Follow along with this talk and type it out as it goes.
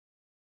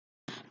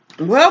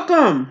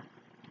Welcome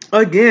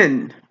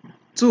again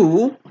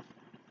to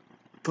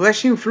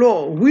Threshing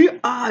Floor. We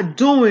are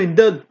doing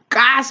the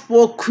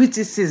gospel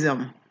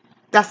criticism.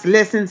 That's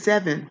lesson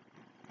 7.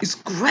 It's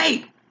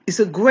great. It's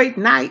a great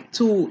night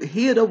to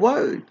hear the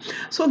word.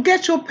 So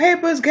get your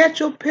papers, get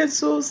your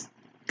pencils,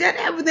 get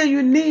everything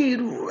you need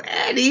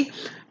ready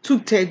to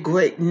take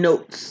great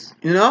notes.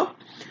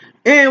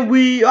 And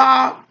we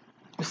are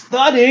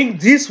studying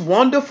this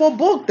wonderful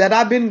book that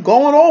I've been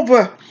going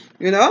over,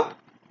 you know,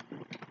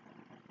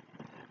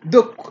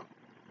 the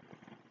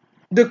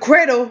the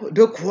cradle,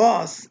 the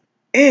cross,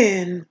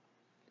 and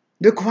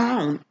the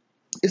crown.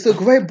 It's a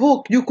great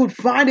book. You could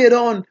find it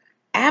on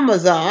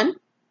Amazon,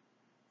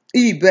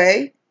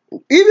 eBay,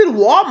 even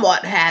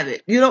Walmart have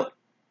it.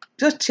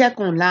 Just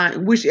check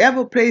online.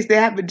 Whichever place they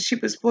have it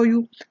cheapest for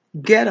you,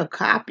 get a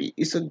copy.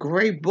 It's a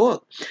great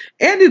book.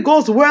 And it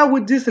goes well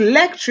with this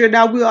lecture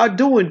that we are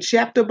doing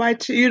chapter by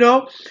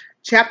chapter.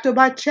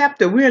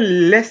 We're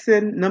in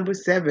lesson number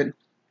 7.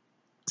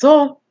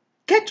 So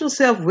get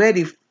yourself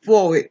ready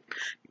for it.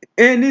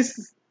 And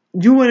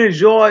you will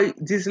enjoy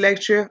this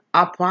lecture,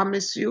 I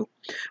promise you.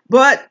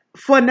 But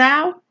for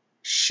now,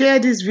 share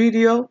this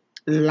video,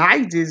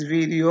 like this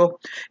video,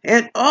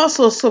 and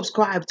also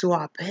subscribe to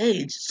our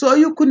page so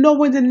you can know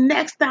when the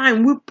next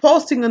time we're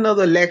posting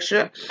another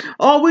lecture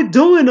or we're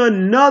doing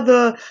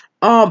another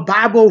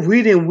Bible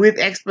reading with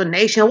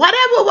explanation.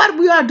 Whatever what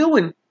we are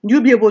doing,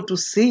 you'll be able to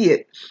see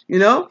it.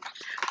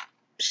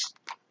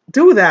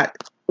 Do that.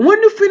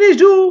 When you finish,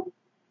 do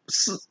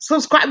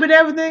subscribe and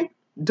everything.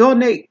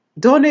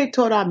 Donate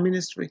toward our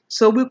ministry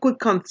so we could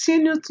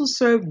continue to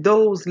serve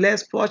those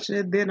less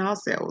fortunate than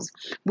ourselves.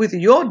 With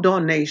your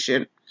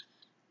donation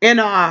and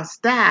our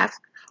staff,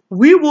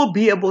 we will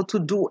be able to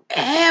do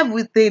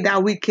everything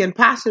that we can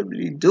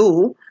possibly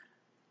do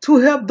to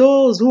help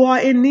those who are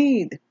in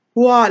need,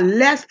 who are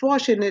less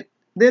fortunate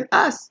than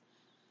us.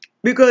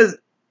 Because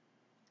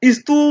it's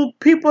through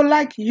people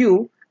like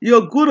you're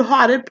a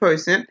good-hearted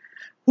person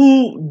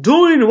who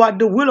doing what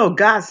the will of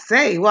God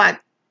say,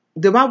 what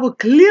the Bible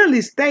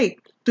clearly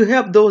states to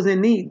help those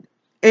in need.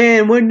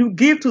 And when you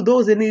give to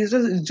those in need,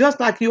 it's just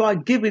like you are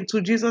giving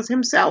to Jesus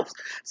himself.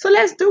 So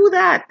let's do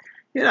that.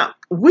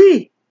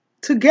 We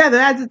together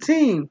as a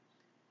team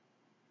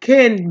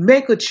can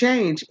make a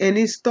change, and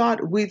it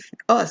start with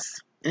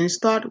us and it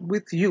start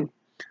with you.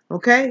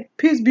 Okay?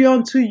 Peace be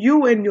unto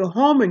you and your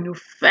home and your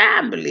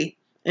family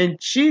in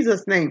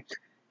Jesus' name.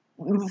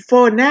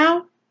 For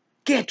now,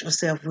 get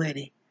yourself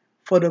ready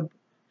for the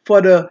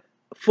for the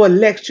for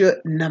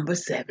lecture number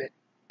 7.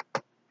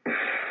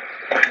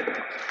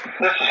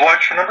 This is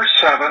lecture number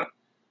 7,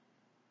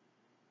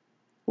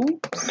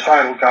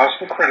 entitled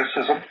Gospel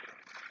Criticism.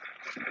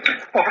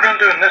 What we're going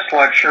to do in this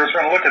lecture is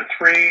we're going to look at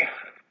 3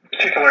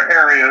 particular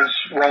areas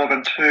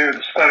relevant to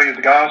the study of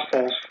the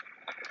Gospels.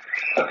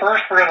 The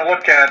first, we're going to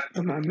look at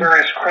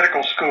various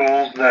critical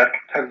schools that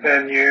have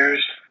been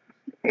used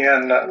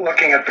in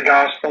looking at the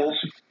Gospels,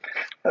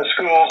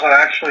 schools that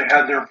actually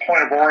had their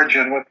point of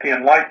origin with the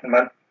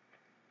Enlightenment.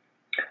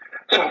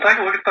 So we'll take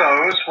a look at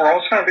those. We're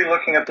also going to be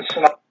looking at the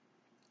synopsis.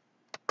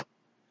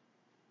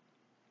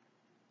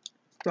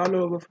 Start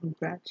over from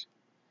scratch.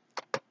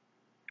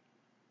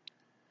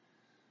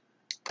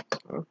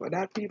 Sorry for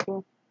that,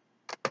 people.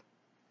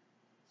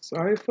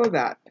 Sorry for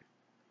that.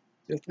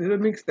 Just a little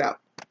mixed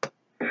up.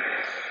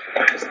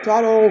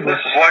 Start over. This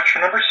is lecture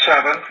number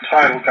 7,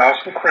 titled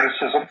Gospel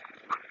Criticism.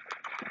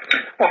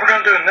 What we're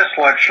going to do in this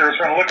lecture is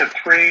we're going to look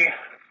at 3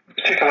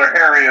 particular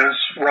areas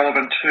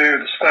relevant to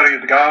the study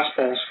of the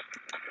Gospels.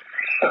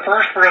 The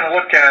first, we're going to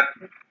look at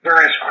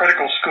various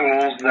critical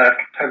schools that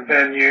have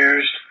been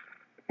used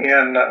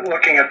in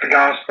looking at the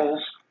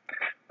Gospels,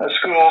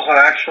 schools that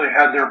actually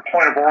had their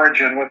point of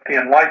origin with the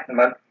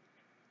Enlightenment.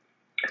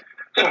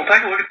 So we'll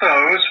take a look at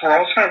those. We're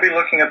also going to be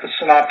looking at the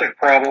synoptic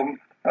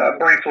problem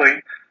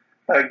briefly,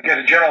 get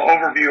a general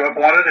overview of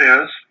what it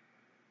is,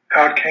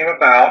 how it came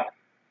about,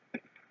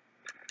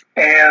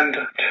 and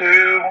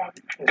 2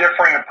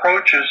 differing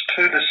approaches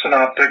to the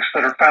synoptics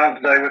that are found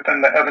today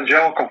within the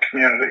evangelical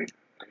community.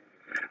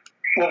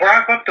 We'll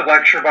wrap up the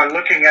lecture by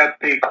looking at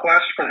the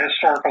quest for the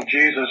historical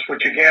Jesus,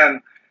 which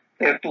again,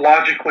 it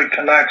logically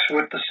connects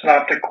with the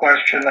synoptic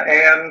question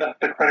and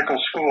the critical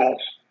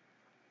schools.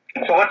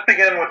 So let's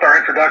begin with our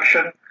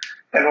introduction,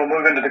 and we'll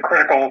move into the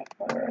critical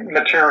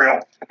material.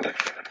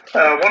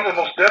 One of the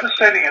most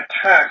devastating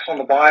attacks on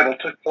the Bible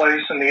took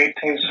place in the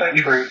 18th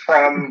century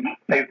from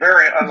a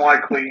very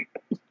unlikely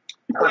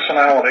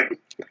personality.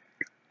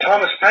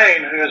 Thomas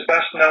Paine, who is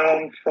best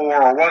known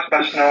for, or was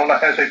best known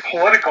as a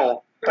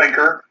political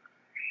thinker,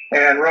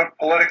 and wrote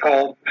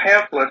political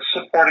pamphlets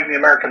supporting the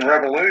American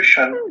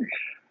Revolution,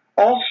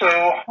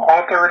 also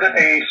authored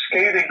a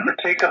scathing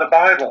critique of the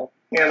Bible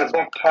in a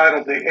book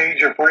titled The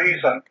Age of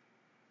Reason.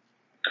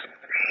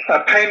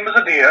 Paine was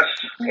a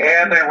deist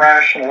and a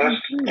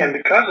rationalist, and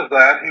because of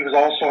that, he was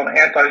also an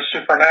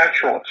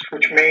anti-supernaturalist,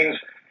 which means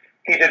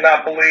he did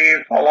not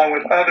believe, along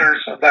with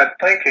others of that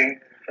thinking,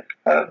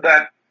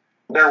 that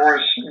there were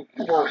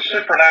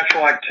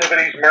supernatural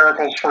activities,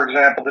 miracles, for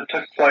example, that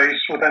took place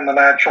within the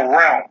natural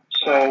realm.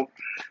 So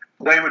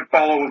they would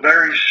follow a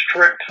very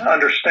strict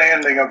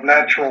understanding of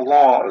natural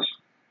laws.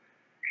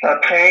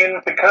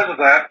 Paine, because of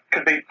that,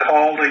 could be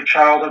called a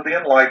child of the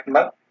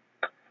Enlightenment.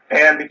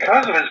 And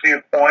because of his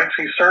viewpoints,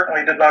 he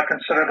certainly did not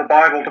consider the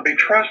Bible to be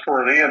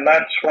trustworthy, and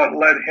that's what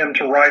led him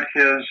to write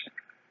his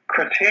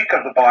critique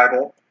of the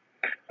Bible,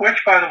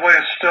 which, by the way,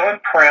 is still in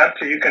print.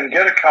 You can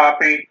get a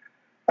copy,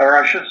 or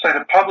I should say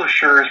the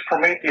publisher is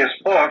Prometheus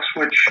Books,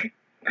 which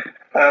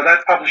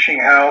that publishing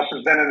house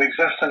has been in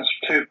existence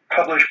to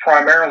publish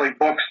primarily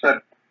books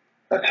that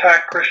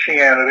attack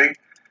Christianity.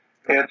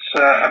 It's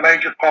a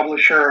major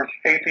publisher of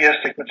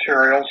atheistic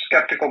material,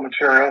 skeptical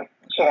material,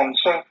 so on and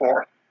so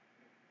forth.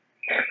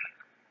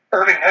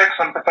 Irving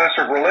Hexham,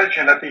 professor of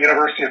religion at the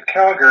University of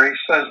Calgary,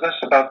 says this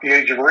about the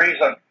Age of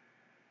Reason.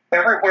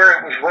 Everywhere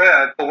it was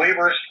read,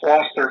 believers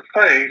lost their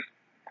faith,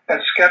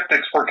 and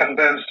skeptics were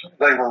convinced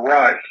they were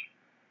right.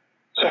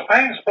 So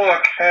Paine's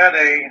book had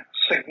a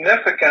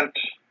significant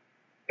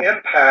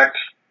impact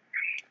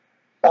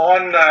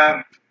on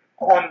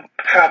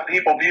how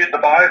people viewed the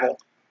Bible.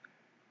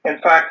 In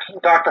fact,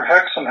 Dr.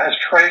 Hexham has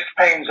traced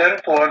Paine's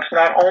influence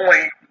not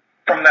only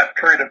from that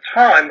period of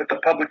time with the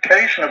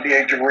publication of The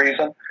Age of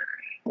Reason,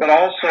 but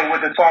also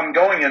with its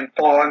ongoing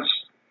influence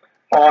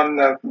on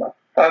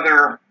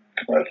other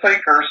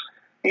thinkers,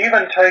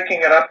 even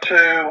taking it up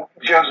to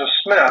Joseph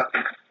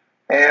Smith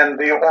and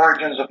the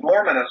origins of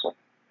Mormonism.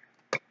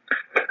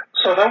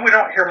 So though we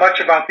don't hear much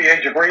about The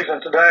Age of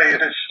Reason today,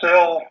 it is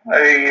still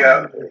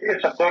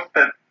it's a book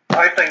that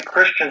I think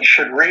Christians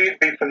should read,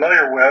 be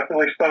familiar with, at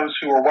least those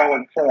who are well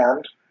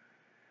informed,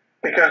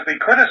 because the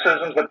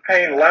criticisms that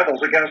Paine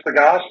levels against the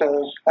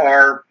Gospels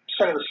are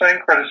some of the same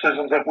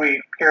criticisms that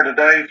we hear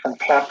today from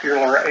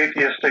popular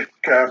atheistic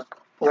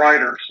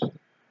writers.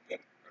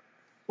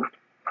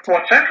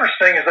 What's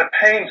interesting is that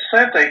Paine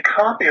sent a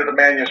copy of the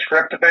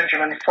manuscript to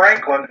Benjamin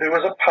Franklin, who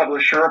was a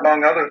publisher,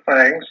 among other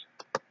things,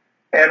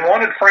 and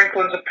wanted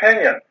Franklin's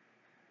opinion.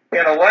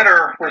 In a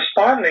letter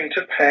responding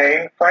to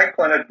Paine,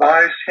 Franklin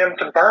advised him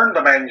to burn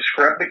the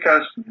manuscript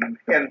because,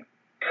 in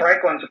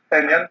Franklin's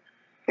opinion,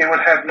 it would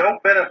have no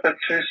benefit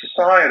to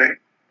society.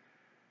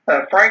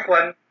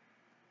 Franklin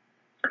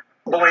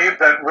believed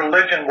that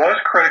religion was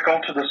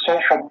critical to the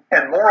social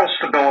and moral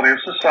stability of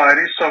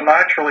society, so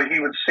naturally he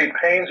would see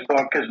Paine's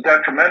book as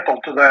detrimental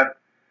to that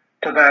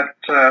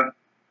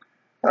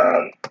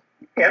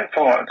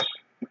influence.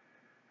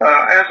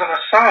 As an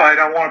aside,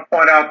 I want to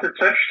point out that it's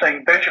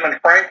interesting, Benjamin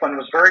Franklin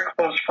was very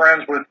close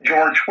friends with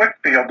George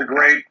Whitefield, the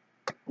great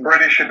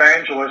British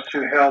evangelist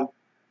who held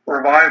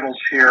revivals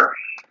here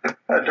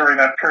during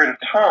that period of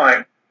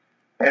time.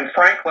 And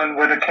Franklin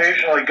would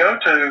occasionally go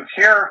to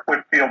hear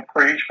Whitefield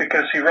preach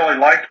because he really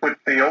liked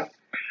Whitefield.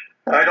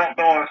 I don't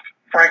know if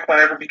Franklin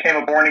ever became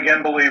a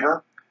born-again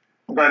believer,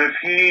 but if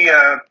he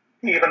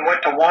even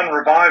went to one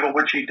revival,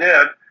 which he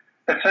did,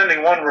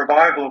 attending one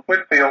revival of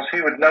Whitefield's,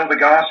 he would know the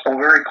gospel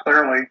very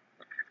clearly.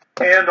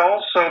 And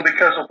also,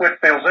 because of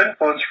Whitefield's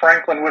influence,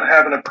 Franklin would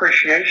have an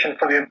appreciation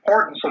for the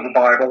importance of the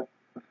Bible.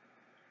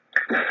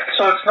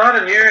 So it's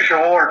not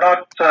unusual or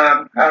not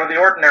out of the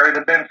ordinary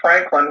that Ben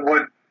Franklin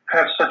would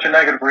have such a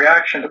negative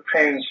reaction to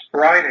Paine's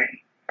writing.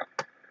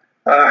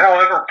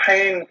 However,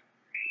 Paine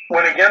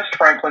went against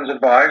Franklin's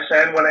advice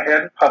and went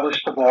ahead and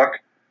published the book.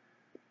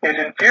 It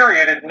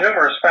infuriated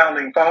numerous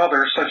founding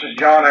fathers such as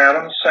John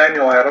Adams,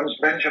 Samuel Adams,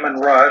 Benjamin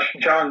Rush,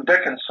 John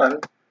Dickinson,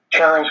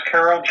 Charles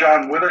Carroll,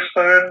 John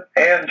Witherspoon,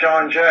 and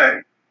John Jay.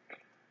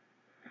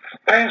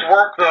 Paine's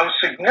work, though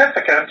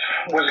significant,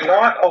 was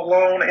not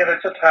alone in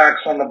its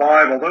attacks on the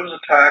Bible. Those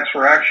attacks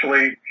were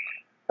actually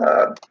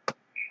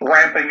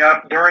ramping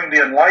up during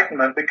the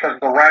Enlightenment because of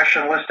the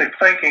rationalistic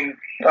thinking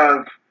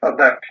of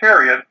that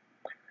period.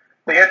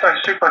 The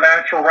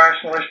anti-supernatural,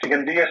 rationalistic,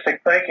 and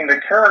deistic thinking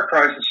that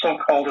characterized the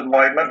so-called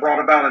Enlightenment brought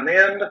about an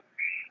end of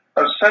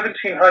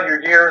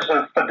 1,700 years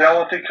of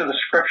fidelity to the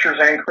Scriptures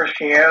and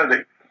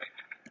Christianity.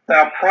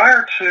 Now,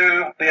 prior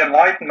to the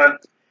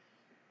Enlightenment,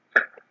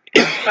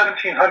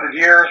 1,700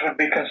 years would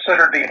be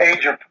considered the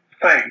age of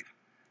faith.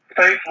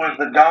 Faith was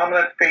the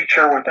dominant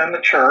feature within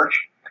the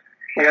church.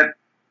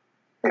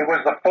 It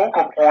was the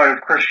focal point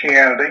of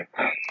Christianity,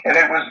 and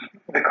it was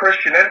the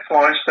Christian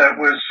influence that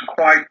was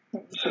quite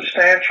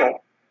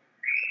substantial.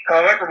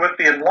 However, with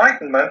the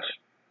Enlightenment,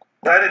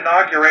 that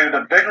inaugurated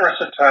a vigorous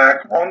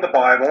attack on the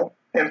Bible,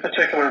 in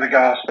particular the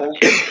Gospels,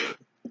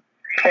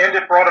 and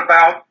it brought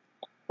about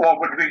what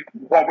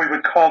we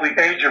would call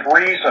the Age of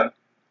Reason.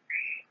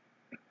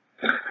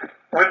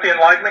 With the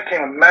Enlightenment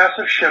came a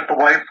massive shift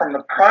away from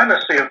the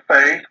primacy of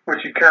faith,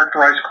 which had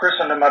characterized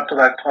Christendom up to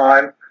that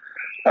time,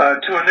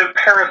 to a new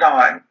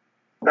paradigm,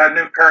 that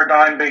new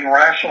paradigm being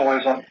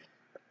rationalism.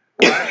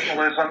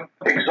 Rationalism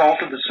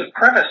exalted the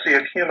supremacy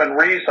of human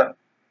reason.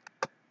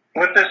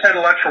 With this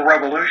intellectual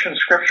revolution,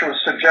 Scripture was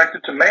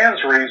subjected to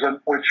man's reason,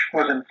 which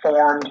was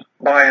informed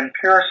by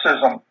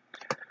empiricism.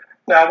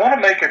 Now, I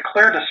want to make a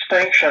clear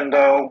distinction,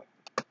 though,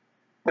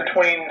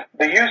 between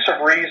the use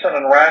of reason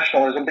and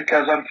rationalism,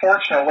 because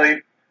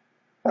unfortunately,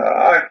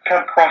 I've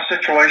come across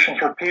situations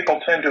where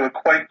people tend to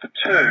equate the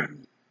two.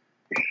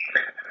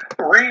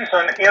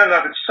 reason in and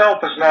of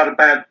itself is not a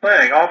bad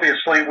thing.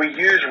 Obviously, we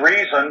use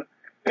reason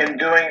in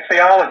doing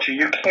theology.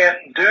 You can't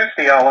do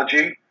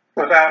theology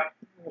without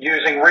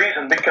using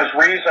reason, because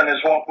reason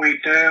is what we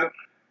do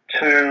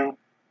to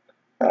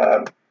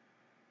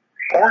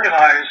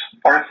organize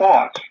our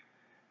thoughts.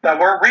 Now,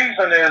 where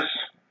reason is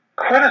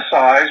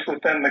criticized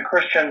within the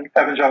Christian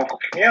evangelical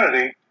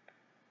community,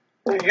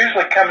 it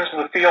usually comes to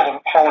the field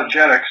of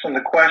apologetics, and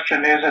the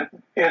question is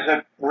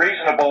it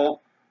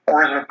reasonable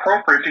or is it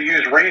appropriate to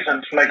use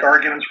reason to make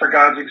arguments for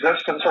God's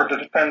existence or to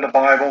defend the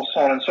Bible,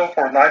 so on and so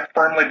forth, and I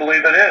firmly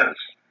believe it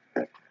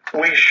is.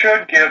 We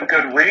should give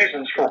good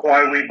reasons for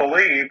why we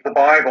believe the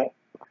Bible.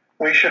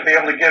 We should be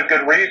able to give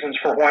good reasons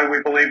for why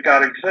we believe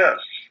God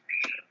exists.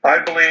 I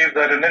believe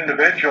that an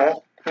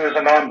individual who is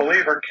a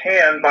non-believer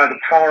can, by the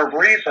power of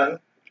reason,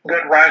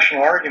 good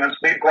rational arguments,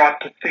 be brought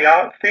to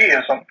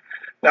theism.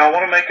 Now, I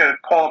want to make a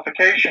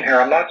qualification here.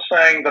 I'm not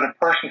saying that a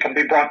person can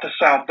be brought to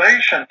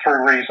salvation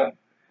through reason.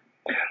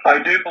 I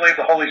do believe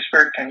the Holy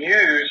Spirit can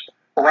use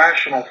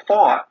rational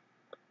thought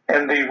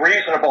and the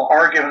reasonable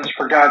arguments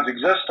for God's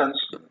existence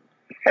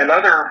and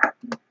other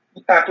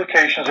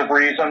applications of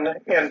reason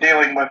in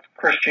dealing with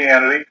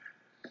Christianity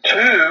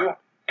to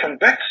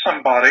convict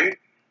somebody,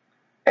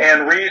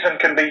 and reason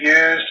can be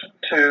used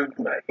to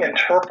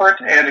interpret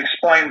and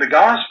explain the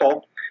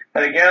gospel.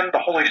 And again, the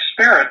Holy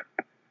Spirit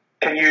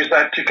can use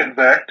that to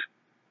convict,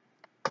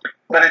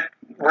 but it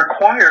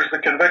requires the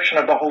conviction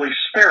of the Holy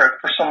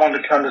Spirit for someone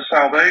to come to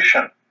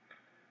salvation.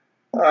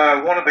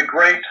 One of the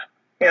great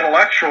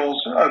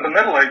intellectuals of the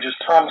Middle Ages,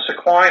 Thomas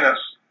Aquinas,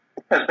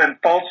 has been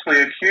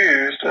falsely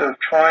accused of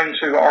trying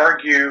to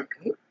argue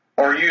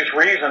or use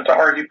reason to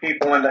argue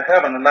people into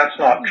heaven, and that's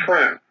not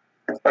true.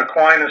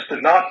 Aquinas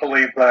did not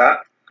believe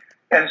that.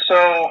 And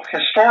so,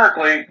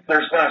 historically,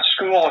 there's been a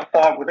school of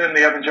thought within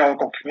the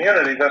evangelical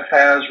community that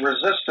has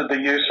resisted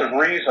the use of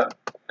reason.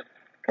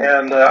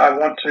 And I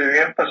want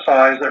to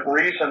emphasize that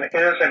reason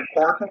is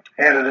important,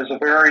 and it is a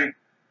very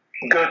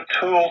good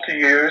tool to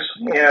use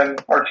in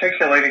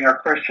articulating our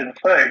Christian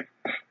faith.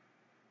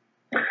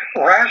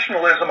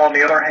 Rationalism, on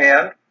the other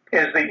hand,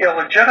 is the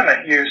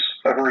illegitimate use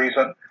of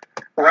reason.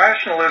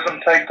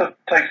 Rationalism takes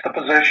the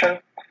position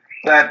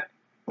that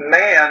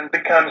man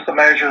becomes the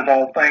measure of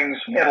all things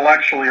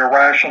intellectually or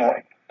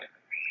rationally.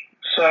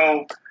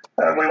 So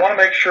we want to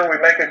make sure we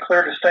make a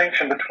clear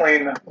distinction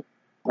between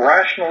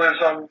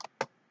rationalism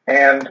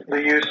and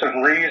the use of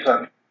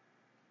reason.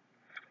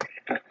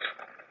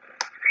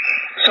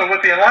 So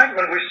with the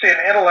Enlightenment, we see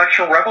an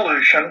intellectual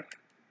revolution,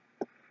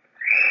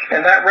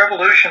 and that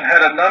revolution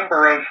had a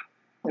number of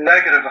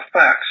negative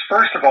effects.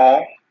 First of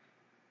all,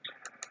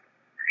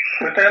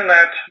 within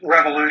that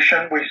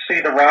revolution, we see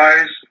the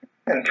rise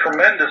and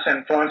tremendous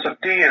influence of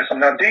deism.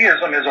 Now,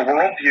 deism is a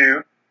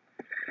worldview.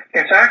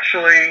 It's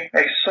actually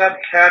a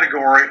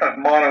subcategory of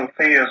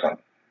monotheism.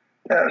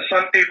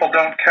 Some people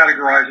don't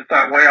categorize it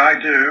that way. I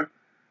do.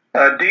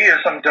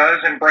 Deism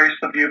does embrace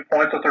the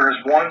viewpoint that there is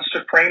one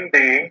supreme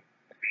being.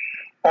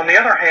 On the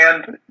other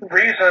hand,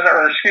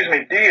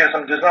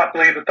 deism does not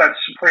believe that that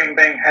supreme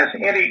being has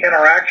any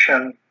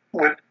interaction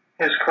with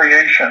his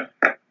creation.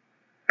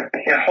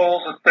 It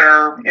holds that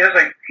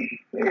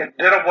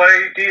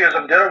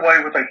deism did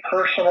away with a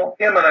personal,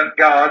 immanent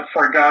God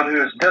for a God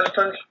who is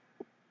distant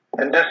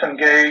and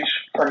disengaged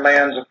from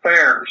man's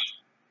affairs.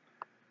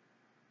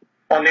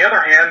 On the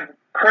other hand,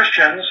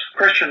 Christian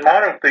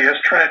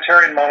monotheists,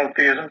 Trinitarian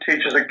monotheism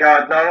teaches that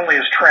God not only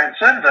is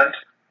transcendent,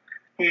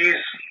 he's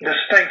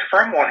distinct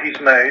from what he's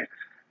made,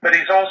 but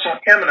he's also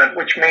immanent,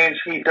 which means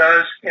he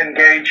does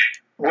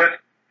engage with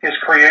his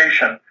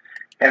creation.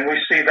 And we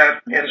see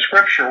that in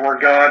Scripture, where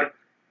God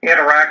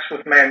interacts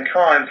with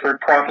mankind through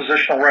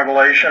propositional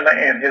revelation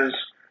and his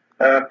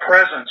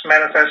presence,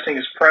 manifesting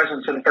his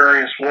presence in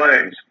various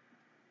ways.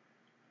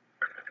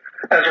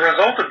 As a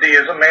result of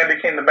deism, man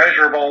became the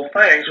measure of all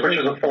things, which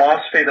is a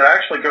philosophy that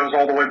actually goes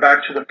all the way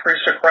back to the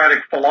pre-Socratic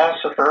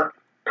philosopher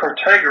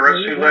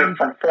Protagoras, who lived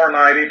from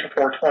 490 to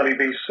 420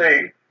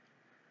 BC.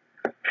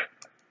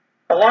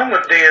 Along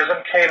with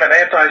deism came an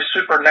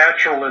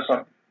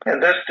anti-supernaturalism,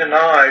 and this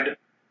denied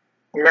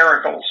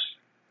miracles.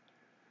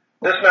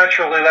 This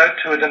naturally led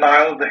to a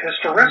denial of the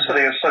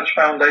historicity of such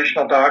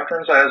foundational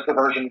doctrines as the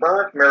virgin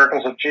birth,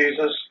 miracles of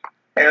Jesus,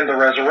 and the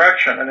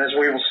resurrection. And as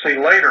we will see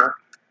later,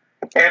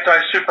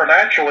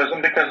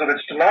 anti-supernaturalism, because of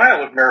its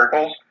denial of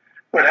miracles,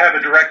 would have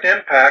a direct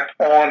impact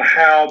on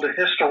how the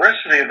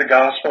historicity of the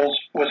Gospels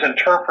was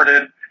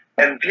interpreted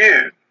and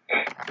viewed.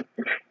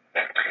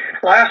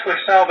 Lastly,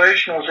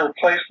 salvation was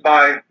replaced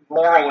by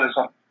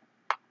moralism.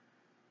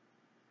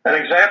 An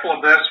example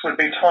of this would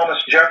be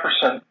Thomas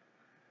Jefferson.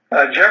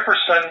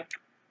 Jefferson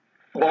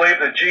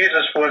believed that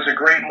Jesus was a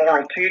great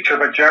moral teacher,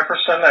 but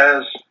Jefferson,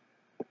 as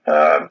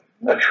a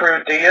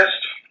true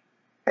deist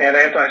and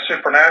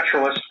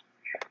anti-supernaturalist,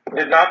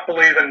 did not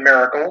believe in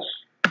miracles.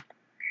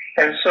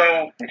 And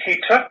so he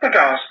took the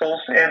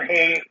Gospels and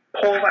he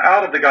pulled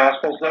out of the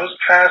Gospels those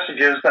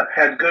passages that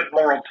had good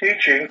moral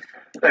teaching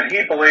that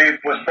he believed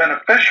was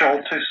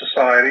beneficial to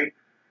society,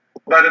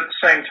 but at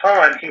the same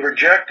time he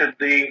rejected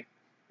the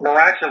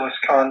miraculous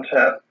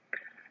content.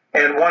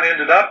 And what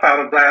ended up out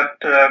of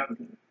that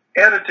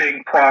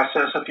editing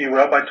process, if you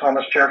will, by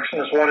Thomas Jefferson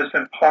is what has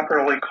been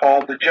popularly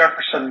called the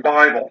Jefferson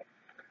Bible.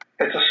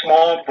 It's a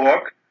small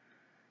book,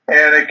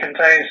 and it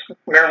contains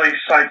merely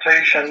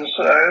citations,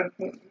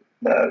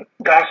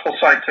 gospel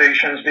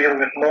citations dealing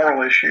with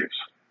moral issues.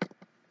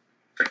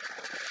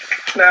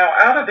 Now,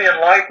 out of the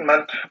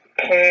Enlightenment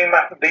came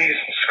these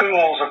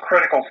schools of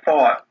critical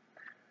thought.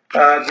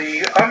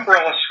 The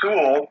umbrella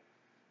school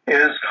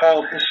is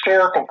called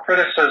historical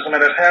criticism,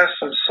 and it has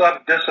some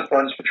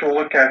sub-disciplines, which we'll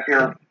look at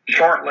here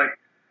shortly.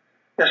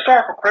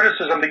 Historical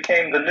criticism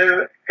became the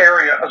new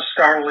area of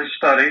scholarly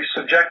study,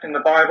 subjecting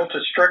the Bible to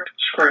strict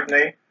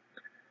scrutiny,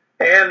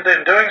 and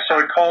in doing so,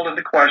 it called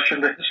into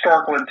question the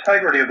historical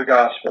integrity of the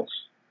Gospels.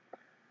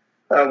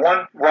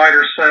 One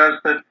writer says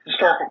that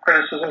historical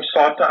criticism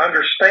sought to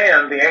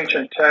understand the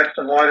ancient text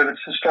in light of its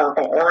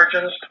historical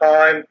origins,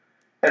 time,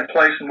 and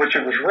place in which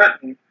it was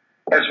written,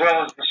 as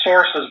well as the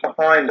sources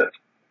behind it.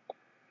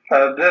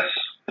 This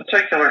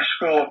particular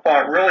school of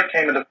thought really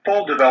came into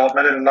full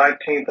development in the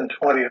 19th and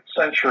 20th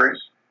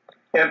centuries,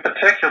 in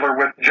particular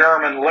with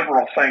German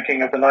liberal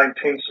thinking of the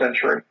 19th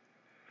century.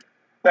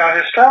 Now,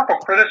 historical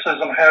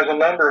criticism has a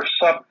number of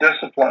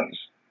sub-disciplines.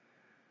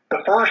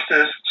 The first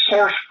is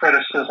source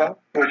criticism,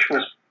 which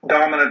was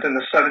dominant in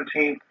the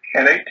 17th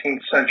and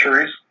 18th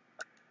centuries.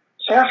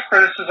 Source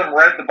criticism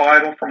read the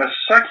Bible from a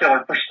secular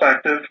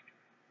perspective,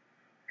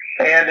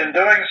 and in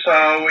doing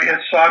so, it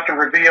sought to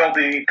reveal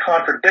the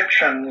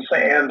contradictions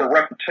and the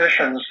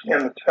repetitions in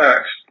the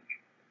text.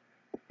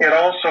 It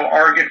also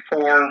argued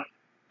for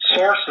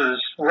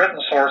sources, written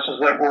sources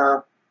that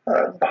were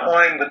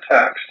behind the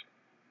text.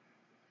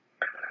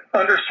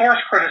 Under source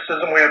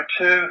criticism, we have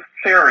two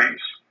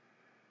theories.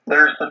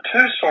 There's the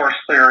two-source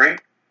theory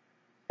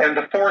and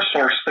the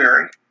four-source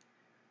theory.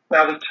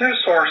 Now, the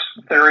two-source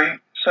theory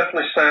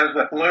simply says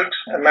that Luke's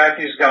and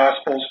Matthew's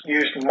Gospels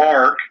used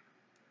Mark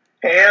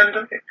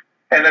and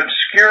an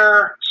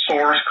obscure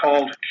source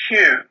called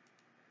Q.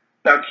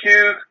 Now,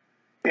 Q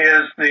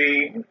is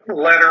the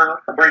letter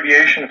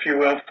abbreviation, if you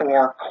will,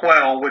 for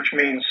quell, which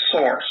means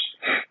source.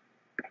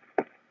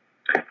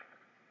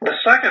 The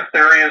second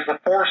theory is the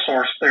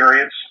four-source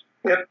theory.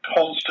 It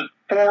holds to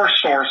four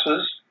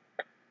sources.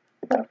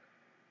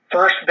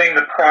 First being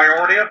the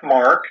priority of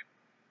Mark.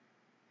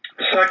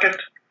 Second,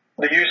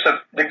 the use of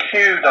the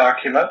Q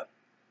document.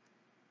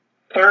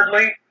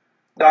 Thirdly,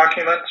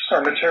 documents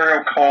or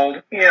material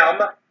called M,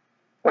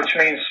 which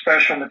means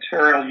special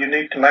material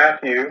unique to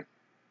Matthew.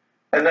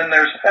 And then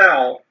there's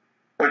L,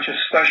 which is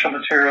special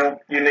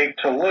material unique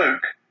to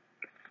Luke.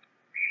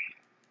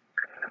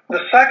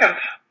 The second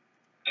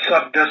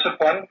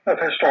sub-discipline of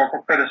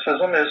historical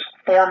criticism is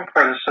form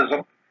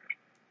criticism.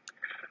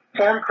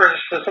 Form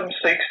criticism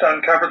seeks to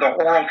uncover the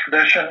oral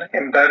tradition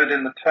embedded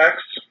in the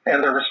texts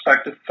and their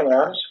respective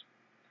forms.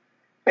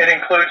 It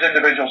includes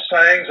individual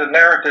sayings and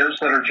narratives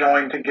that are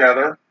joined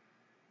together.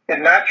 It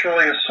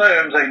naturally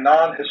assumes a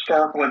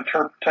non-historical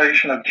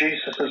interpretation of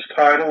Jesus'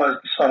 title as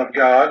the Son of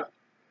God,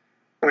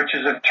 which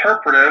is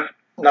interpretive,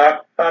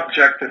 not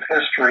objective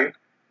history.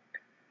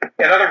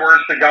 In other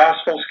words, the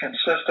Gospels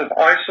consist of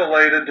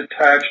isolated,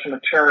 detached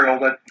material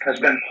that has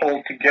been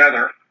pulled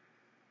together.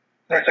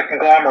 It's a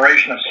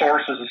conglomeration of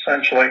sources,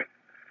 essentially.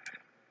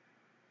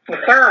 The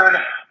third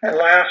and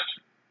last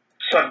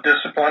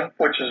sub-discipline,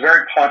 which is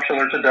very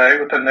popular today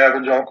within the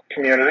evangelical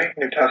community,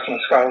 New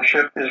Testament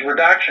scholarship, is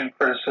redaction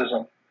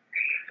criticism.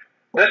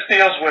 This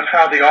deals with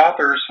how the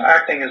authors,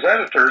 acting as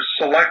editors,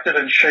 selected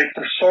and shaped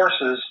their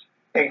sources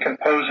in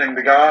composing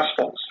the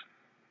Gospels.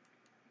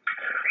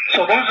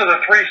 So those are the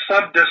three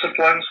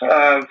sub-disciplines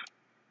of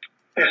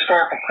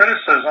historical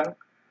criticism.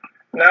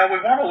 Now we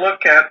want to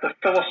look at the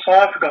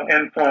philosophical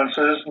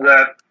influences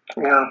that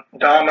were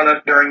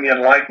dominant during the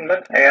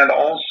Enlightenment and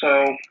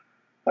also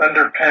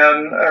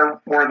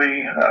were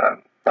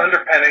the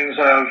underpinnings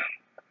of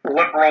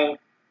liberal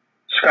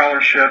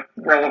scholarship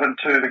relevant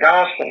to the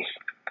Gospels.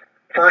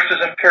 First is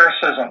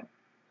empiricism.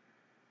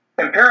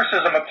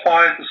 Empiricism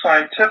applies the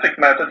scientific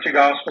method to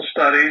gospel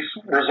studies,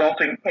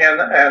 resulting in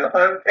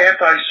an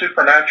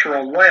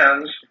anti-supernatural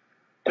lens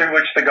through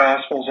which the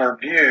Gospels are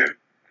viewed.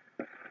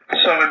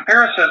 So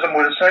empiricism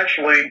would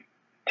essentially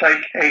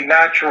take a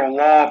natural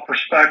law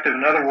perspective.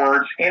 In other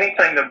words,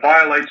 anything that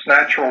violates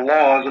natural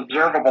laws,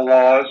 observable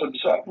laws,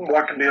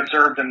 what can be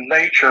observed in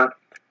nature,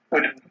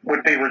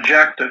 would be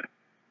rejected.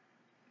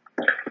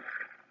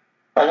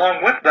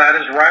 Along with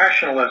that is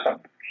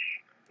rationalism.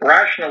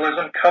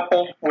 Rationalism,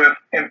 coupled with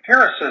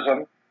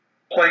empiricism,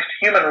 placed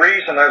human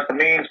reason as the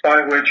means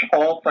by which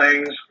all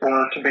things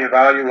were to be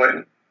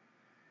evaluated.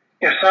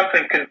 If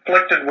something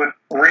conflicted with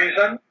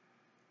reason,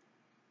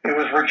 it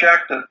was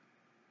rejected.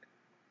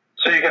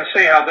 So you can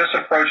see how this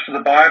approach to the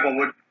Bible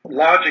would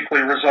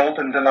logically result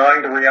in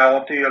denying the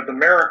reality of the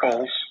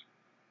miracles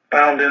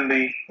found in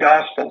the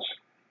Gospels.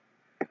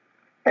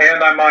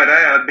 And I might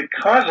add,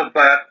 because of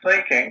that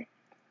thinking,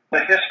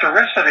 the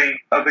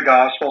historicity of the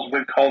Gospels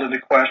would be called into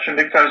question,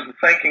 because the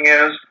thinking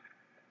is,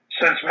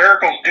 since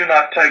miracles do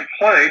not take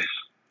place,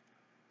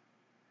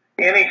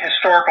 any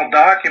historical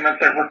document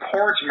that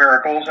records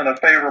miracles in a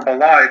favorable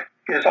light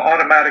is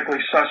automatically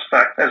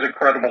suspect as a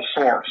credible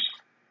source.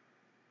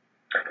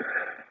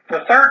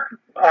 The third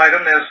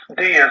item is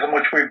deism,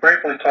 which we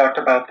briefly talked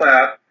about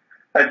that.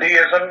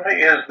 Deism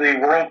is the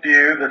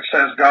worldview that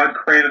says God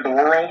created the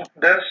world,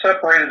 then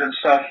separated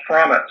himself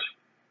from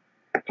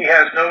it. He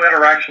has no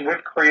interaction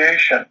with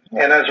creation,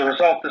 and as a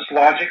result, this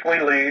logically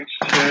leads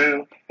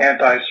to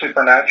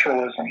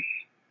anti-supernaturalism.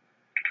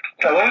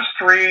 So those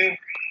three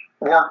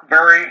work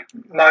very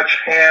much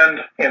hand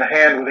in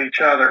hand with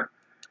each other.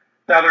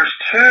 Now, there's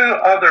two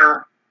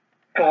other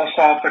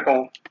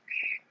philosophical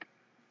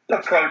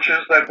approaches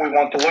that we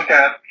want to look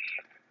at.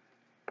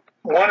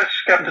 One is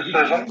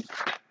skepticism,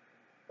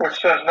 which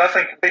says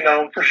nothing can be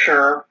known for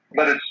sure,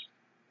 but it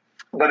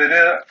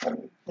is,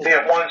 be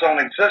it one's own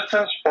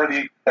existence or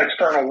the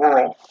external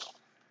world.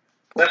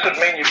 This would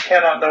mean you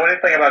cannot know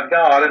anything about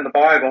God, and the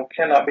Bible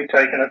cannot be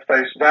taken at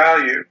face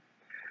value.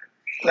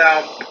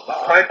 Now,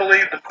 I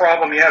believe the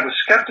problem you have with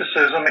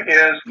skepticism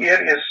is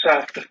it is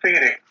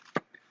self-defeating.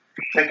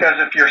 Because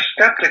if you're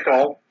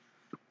skeptical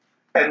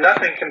and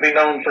nothing can be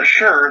known for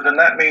sure, then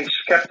that means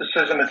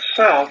skepticism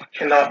itself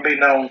cannot be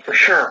known for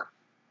sure.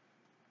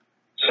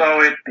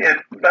 So it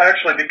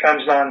actually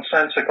becomes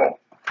nonsensical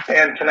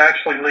and can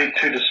actually lead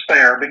to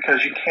despair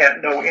because you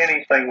can't know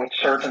anything with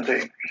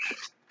certainty.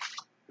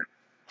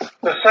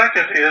 The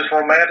second is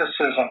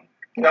romanticism.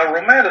 Now,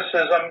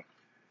 romanticism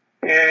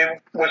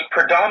was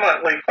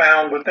predominantly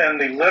found within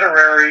the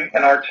literary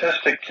and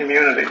artistic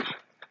communities.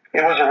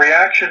 It was a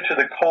reaction to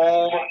the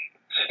cold,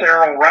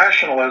 sterile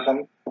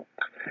rationalism,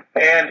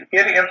 and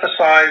it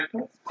emphasized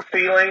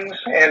feelings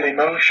and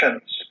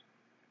emotions.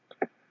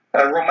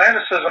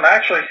 Romanticism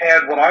actually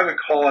had what I would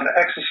call an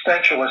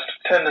existentialist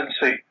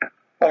tendency,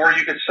 or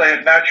you could say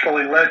it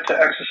naturally led to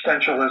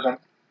existentialism.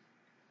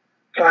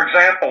 For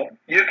example,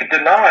 you could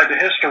deny the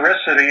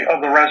historicity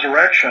of the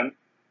resurrection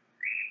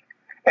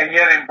and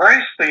yet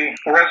embrace the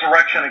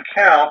resurrection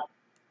account,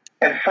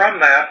 and from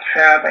that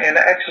have an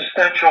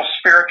existential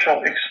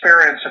spiritual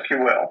experience, if you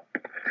will.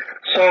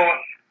 So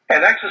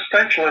an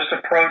existentialist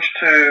approach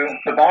to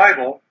the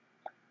Bible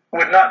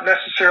would not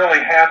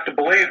necessarily have to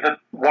believe that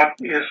what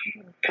is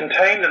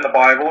contained in the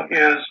Bible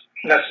is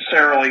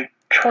necessarily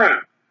true,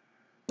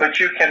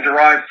 but you can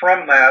derive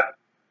from that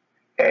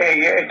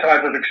a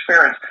type of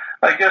experience.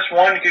 I guess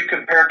one you could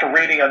compare to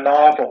reading a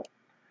novel.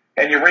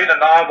 And you read a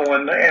novel,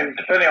 and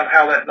depending on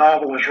how that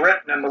novel is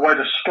written and the way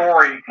the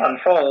story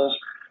unfolds,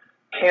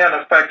 can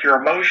affect your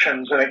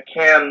emotions, and it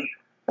can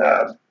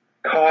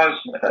cause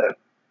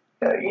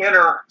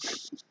inner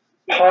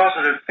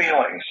positive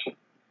feelings.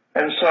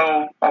 And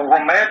so a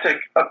romantic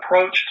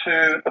approach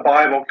to the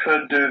Bible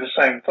could do the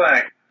same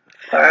thing.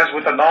 As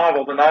with the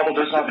novel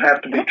does not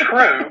have to be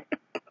true.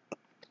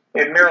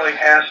 It merely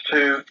has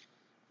to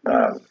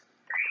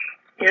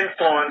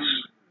influence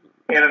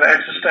in an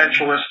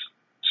existentialist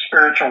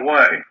spiritual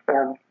way,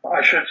 or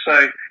I should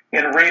say,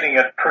 in reading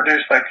it,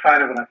 produce that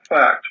kind of an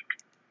effect.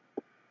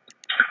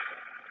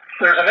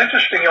 There's an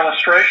interesting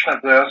illustration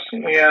of this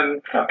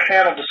in a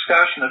panel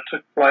discussion that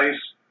took place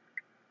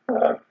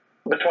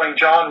between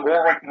John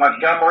Warwick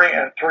Montgomery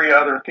and three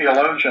other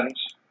theologians.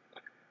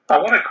 I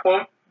want to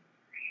quote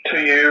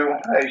to you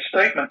a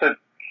statement that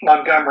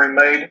Montgomery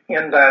made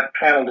in that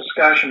panel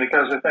discussion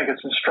because I think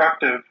it's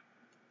instructive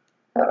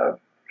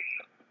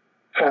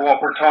for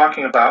what we're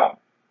talking about.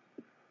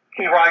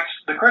 He writes,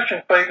 "The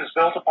Christian faith is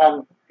built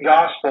upon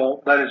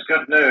gospel that is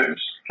good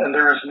news, and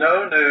there is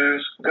no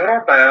news, good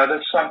or bad,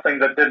 of something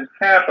that didn't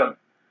happen.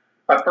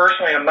 I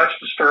personally am much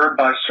disturbed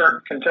by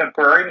certain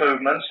contemporary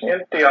movements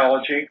in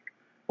theology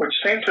which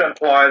seem to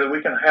imply that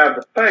we can have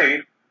the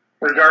faith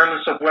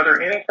regardless of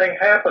whether anything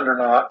happened or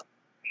not.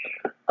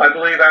 I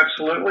believe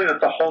absolutely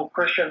that the whole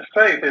Christian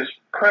faith is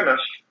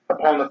premised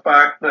upon the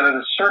fact that at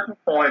a certain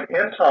point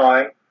in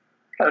time,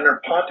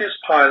 under Pontius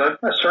Pilate,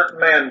 a certain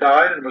man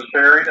died and was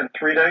buried, and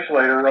 3 days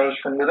later rose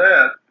from the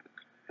dead.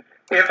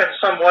 If in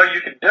some way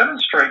you could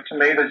demonstrate to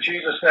me that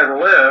Jesus never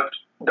lived,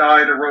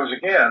 died, or rose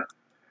again,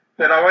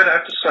 then I would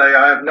have to say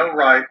I have no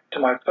right to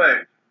my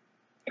faith."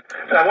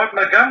 Now, what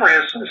Montgomery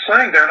is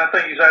saying there, and I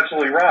think he's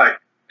absolutely right,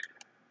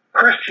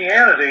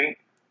 Christianity,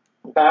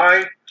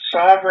 by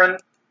sovereign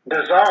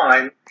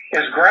design,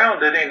 is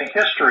grounded in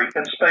history,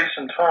 in space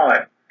and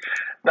time.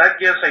 That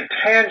gives a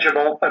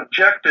tangible,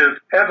 objective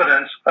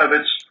evidence of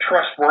its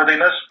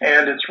trustworthiness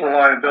and its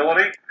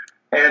reliability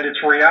and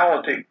its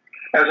reality,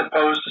 as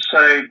opposed to,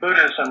 say,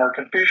 Buddhism or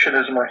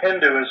Confucianism or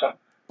Hinduism,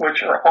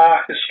 which are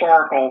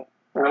ahistorical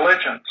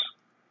religions.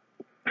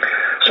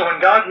 So when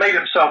God made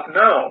himself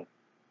known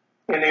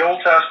in the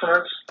Old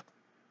Testament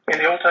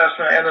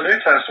and the New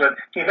Testament,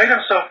 he made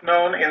himself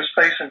known in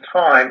space and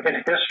time,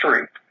 in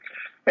history.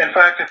 In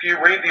fact, if you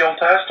read the Old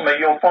Testament,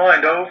 you'll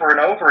find over and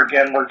over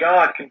again where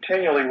God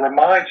continually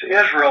reminds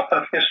Israel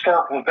of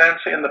historical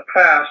events in the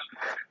past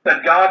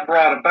that God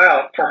brought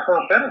about for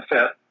her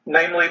benefit,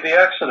 namely the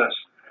Exodus.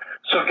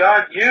 So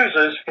God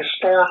uses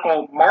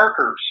historical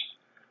markers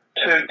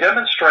to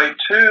demonstrate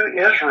to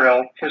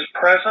Israel his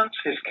presence,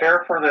 his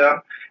care for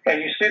them,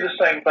 and you see the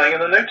same thing in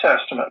the New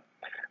Testament.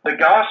 The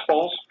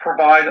Gospels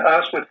provide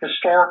us with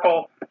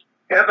historical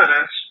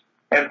evidence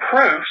and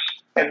proofs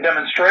and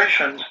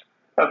demonstrations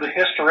of the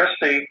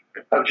historicity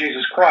of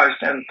Jesus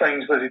Christ and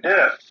things that he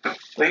did.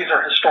 These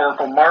are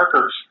historical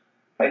markers,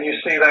 and you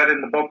see that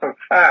in the book of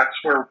Acts,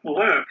 where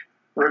Luke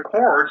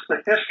records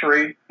the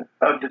history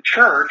of the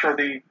church or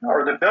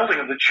the building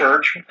of the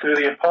church through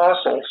the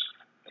apostles.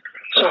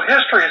 So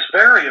history is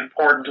very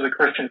important to the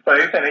Christian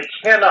faith, and it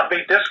cannot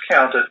be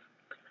discounted.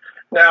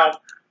 Now,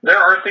 there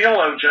are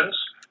theologians,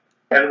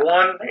 and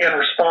one in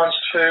response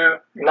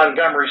to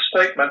Montgomery's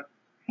statement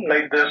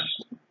made this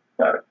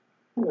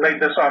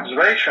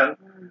observation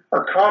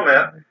or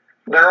comment.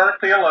 There are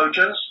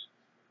theologians,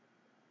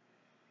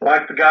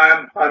 like the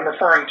guy I'm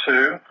referring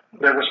to,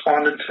 that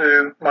responded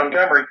to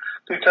Montgomery,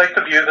 who take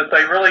the view that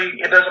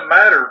it doesn't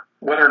matter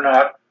whether or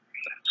not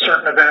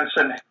certain events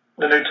in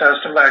the New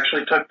Testament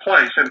actually took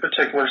place, in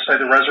particular, say,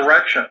 the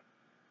resurrection.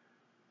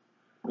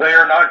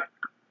 That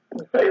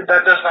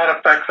does not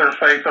affect their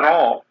faith at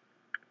all.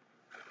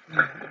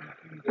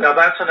 Now,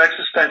 that's an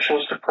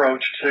existentialist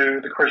approach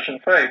to the Christian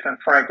faith, and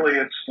frankly,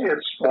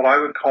 it's what I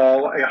would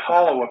call a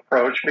hollow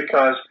approach,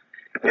 because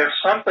if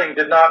something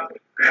did not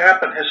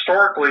happen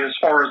historically as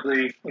far as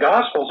the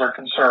Gospels are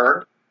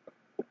concerned,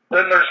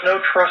 then there's no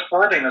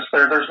trustworthiness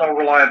there. There's no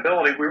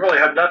reliability. We really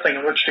have nothing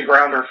in which to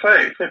ground our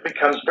faith. It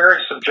becomes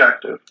very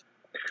subjective.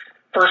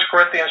 1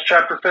 Corinthians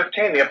chapter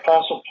 15, the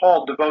Apostle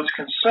Paul devotes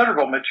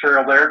considerable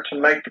material there to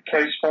make the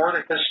case for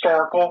the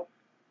historical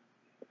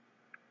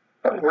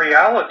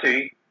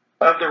reality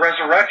of the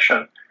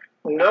resurrection.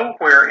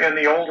 Nowhere in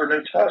the Old or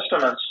New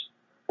Testaments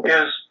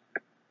is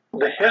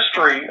the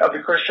history of the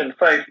Christian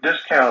faith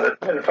discounted.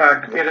 In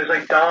fact, it is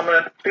a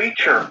dominant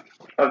feature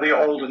of the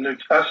Old and New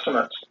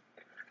Testaments.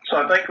 So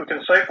I think we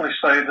can safely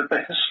say that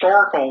the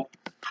historical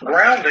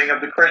grounding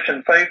of the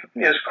Christian faith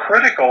is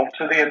critical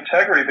to the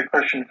integrity of the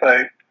Christian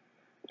faith,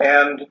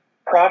 and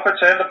prophets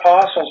and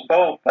apostles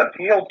both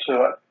appealed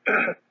to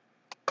it.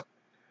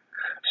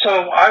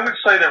 So I would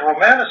say that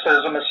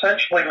Romanticism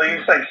essentially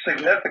leaves a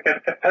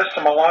significant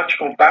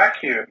epistemological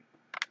vacuum.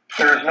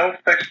 There is no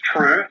fixed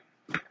truth.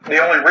 The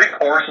only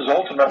recourse is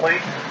ultimately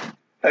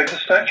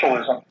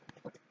existentialism.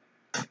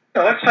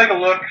 Now let's take a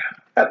look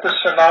at the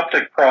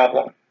synoptic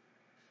problem.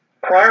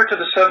 Prior to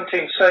the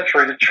 17th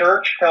century, the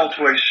church held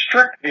to a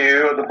strict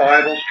view of the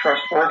Bible's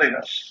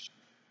trustworthiness.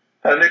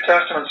 A New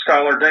Testament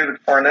scholar, David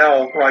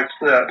Farnell, writes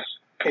this.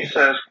 He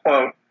says,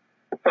 quote,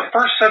 "For the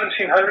first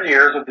 1700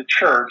 years of the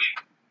church,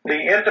 the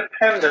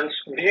independence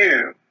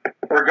view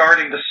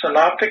regarding the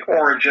synoptic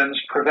origins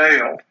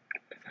prevailed.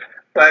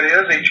 That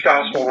is, each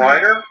gospel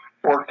writer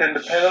worked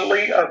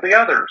independently of the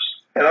others.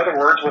 In other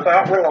words,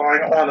 without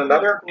relying on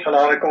another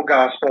canonical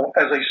gospel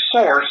as a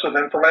source of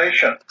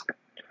information.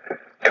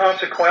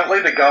 Consequently,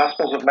 the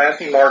Gospels of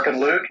Matthew, Mark, and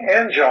Luke,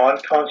 and John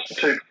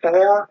constitute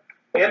 4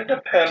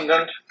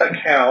 independent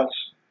accounts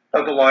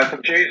of the life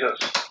of Jesus.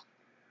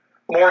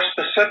 More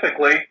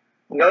specifically,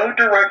 no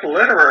direct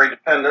literary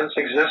dependence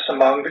exists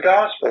among the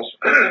Gospels.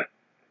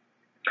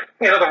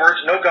 In other words,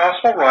 no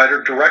Gospel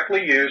writer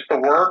directly used the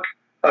work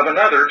of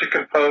another to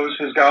compose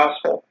his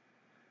Gospel,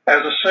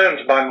 as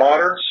assumed by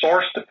modern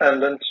source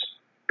dependence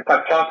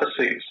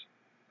hypotheses.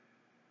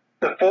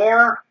 The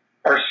 4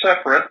 are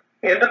separate,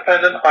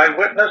 independent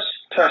eyewitness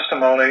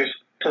testimonies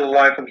to the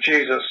life of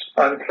Jesus,"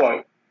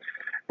 unquote.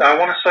 Now, I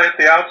want to say at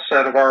the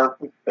outset of our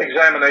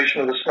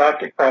examination of the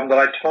synoptic problem that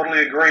I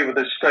totally agree with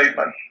this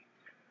statement.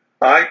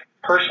 I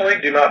personally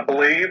do not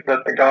believe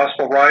that the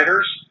gospel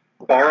writers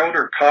borrowed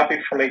or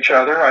copied from each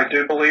other. I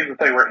do believe that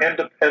they were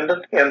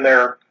independent in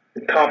their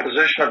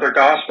composition of their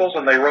gospels,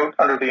 and they wrote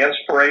under the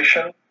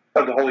inspiration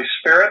of the Holy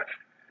Spirit,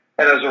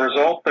 and as a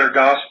result, their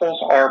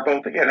gospels are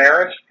both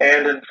inerrant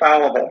and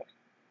infallible.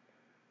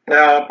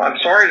 Now, I'm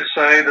sorry to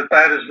say that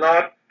that is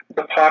not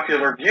the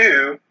popular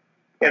view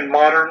in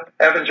modern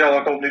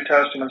evangelical New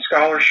Testament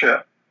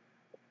scholarship.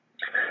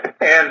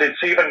 And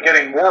it's even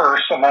getting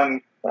worse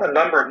among a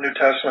number of New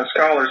Testament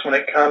scholars when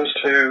it comes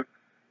to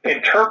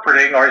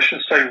interpreting, or I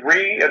should say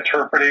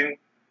reinterpreting,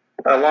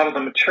 a lot of the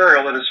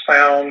material that is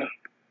found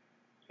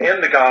in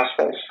the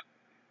Gospels.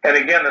 And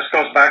again, this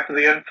goes back to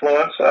the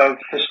influence of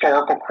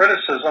historical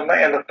criticism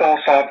and the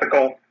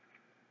philosophical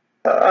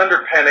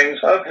underpinnings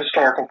of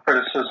historical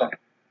criticism.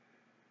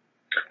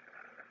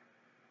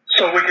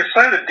 So we could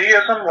say that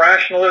deism,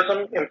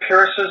 rationalism,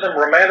 empiricism,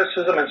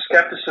 romanticism, and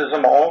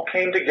skepticism all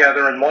came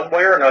together in one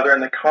way or another in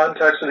the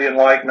context of the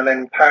Enlightenment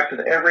and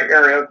impacted every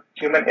area of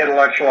human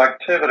intellectual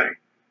activity.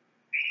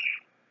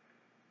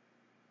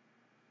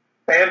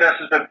 And as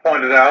has been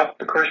pointed out,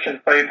 the Christian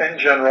faith in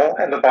general,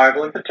 and the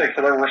Bible in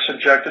particular, were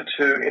subjected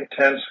to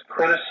intense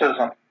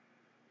criticism.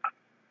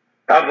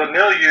 Out of the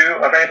milieu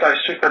of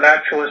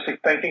anti-supernaturalistic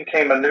thinking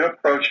came a new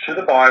approach to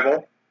the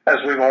Bible, as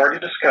we've already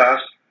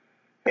discussed,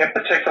 in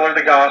particular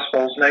the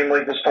Gospels,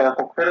 namely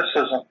historical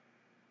criticism.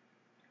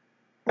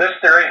 This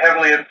theory,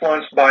 heavily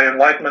influenced by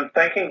Enlightenment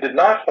thinking, did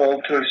not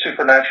hold to a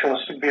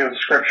supernaturalistic view of the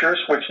Scriptures,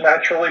 which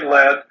naturally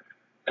led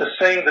to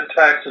seeing the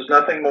text as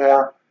nothing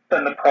more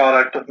than the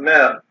product of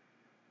men.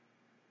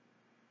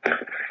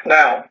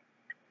 Now,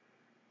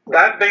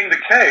 That being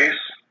the case,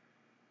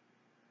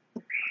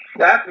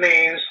 that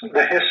means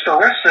the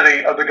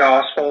historicity of the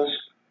Gospels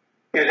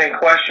is in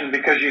question,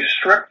 because you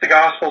strip the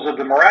Gospels of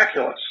the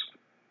miraculous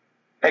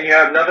and you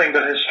have nothing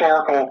but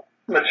historical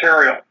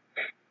material,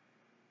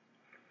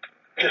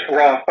 just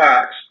raw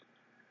facts.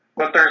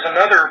 But there's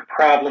another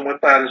problem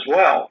with that as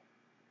well.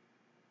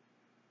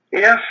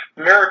 If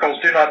miracles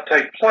do not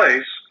take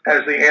place,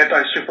 as the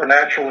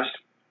anti-supernaturalist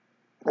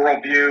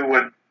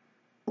worldview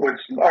would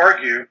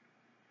argue,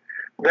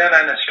 then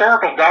an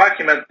historical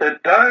document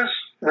that does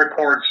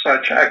record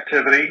such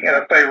activity in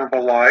a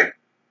favorable light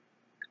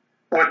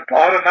would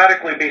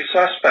automatically be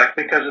suspect,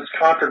 because it's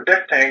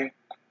contradicting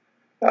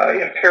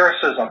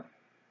empiricism.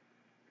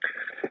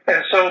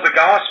 And so the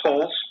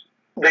Gospels,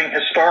 being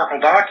historical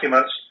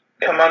documents,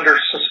 come under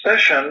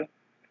suspicion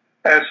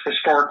as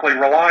historically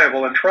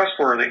reliable and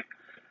trustworthy,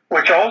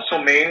 which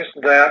also means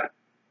that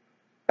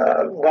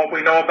what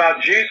we know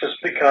about Jesus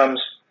becomes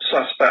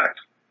suspect.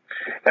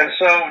 And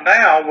so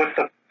now, with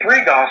the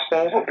three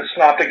Gospels, the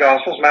Synoptic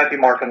Gospels, Matthew,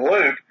 Mark, and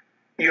Luke,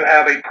 you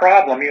have a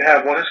problem. You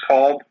have what is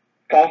called,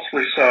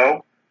 falsely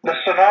so, the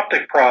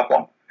synoptic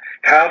problem.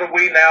 How do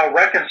we now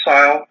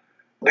reconcile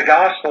the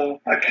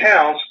Gospel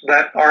accounts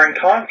that are in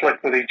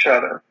conflict with each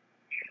other?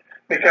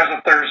 Because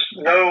if there's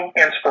no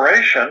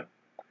inspiration,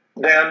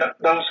 then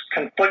those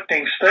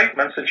conflicting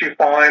statements that you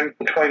find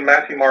between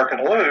Matthew, Mark,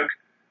 and Luke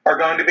are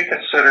going to be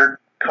considered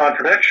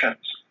contradictions.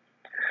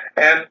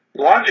 And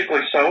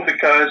logically so,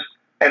 because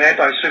an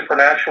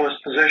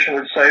anti-supernaturalist position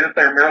would say that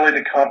they're merely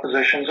the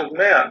compositions of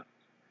men.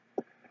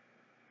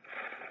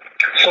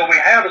 So we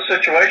have a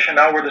situation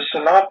now where the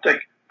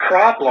synoptic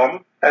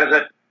problem, as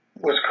it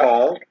was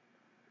called,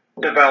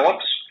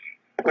 develops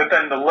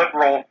within the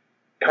liberal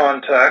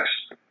context,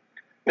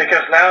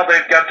 because now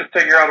they've got to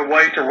figure out a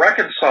way to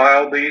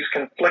reconcile these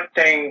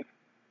conflicting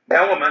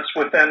elements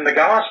within the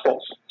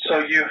Gospels. So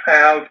you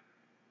have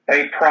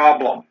a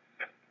problem,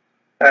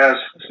 as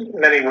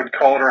many would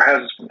call it,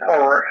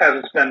 or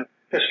as it's been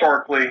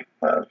historically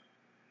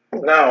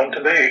known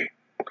to be.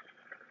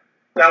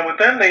 Now,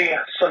 within the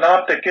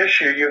synoptic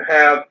issue, you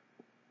have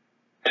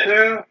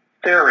two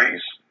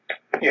theories.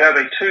 You have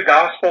a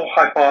two-gospel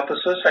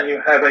hypothesis, and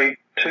you have a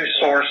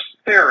two-source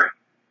theory.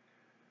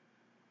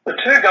 The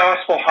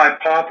two-gospel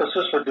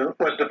hypothesis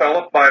was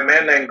developed by a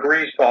man named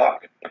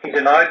Griesbach. He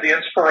denied the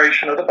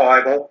inspiration of the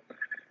Bible,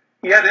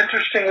 yet,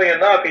 interestingly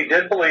enough, he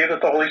did believe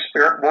that the Holy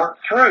Spirit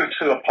worked through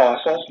two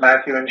apostles,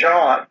 Matthew and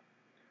John.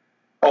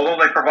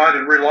 Although they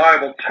provided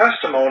reliable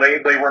testimony,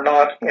 they were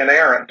not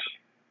inerrant.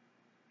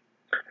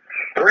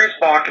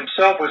 Griesbach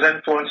himself was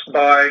influenced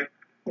by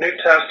New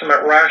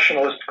Testament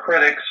rationalist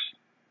critics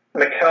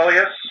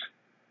Michaelius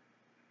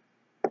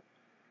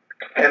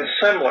and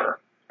Semler.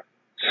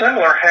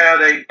 Semler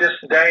had a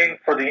disdain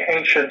for the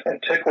ancient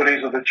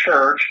antiquities of the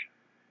church,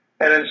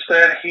 and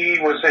instead he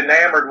was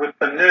enamored with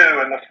the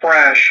new and the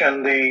fresh,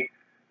 and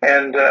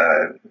in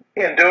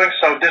doing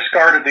so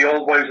discarded the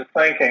old ways of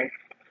thinking.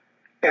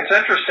 It's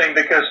interesting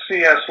because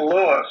C.S.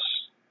 Lewis,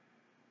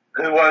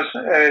 who was,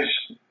 as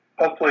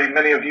hopefully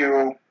many of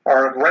you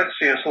have read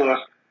C.S. Lewis,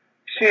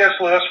 C.S.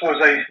 Lewis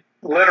was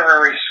a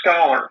literary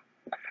scholar.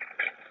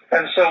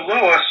 And so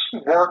Lewis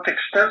worked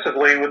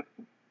extensively with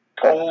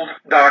old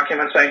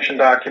documents, ancient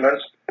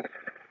documents,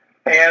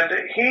 and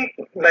he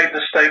made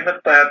the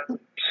statement that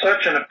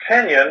such an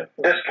opinion,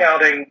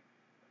 discounting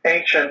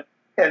ancient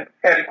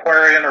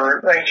antiquarian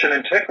or ancient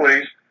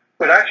antiquities,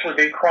 would actually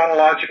be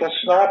chronological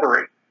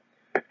snobbery.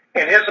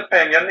 In his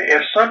opinion,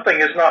 if something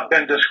has not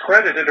been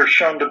discredited or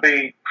shown to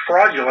be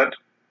fraudulent,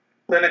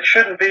 then it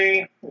shouldn't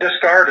be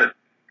discarded.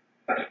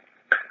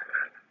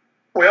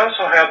 We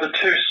also have the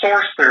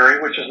two-source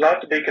theory, which is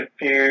not to be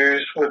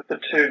confused with the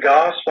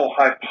two-gospel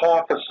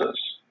hypothesis.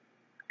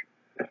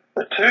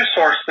 The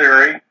two-source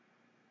theory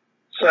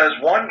says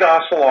one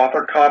gospel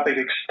author copied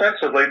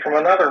extensively from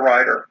another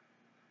writer.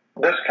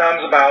 This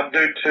comes about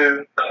due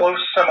to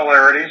close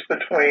similarities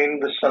between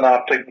the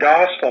synoptic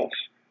gospels.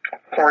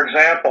 For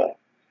example,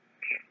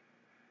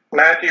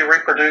 Matthew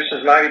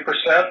reproduces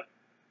 90%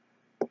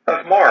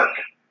 of Mark,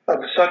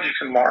 of the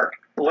subjects of Mark.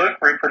 Luke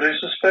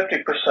reproduces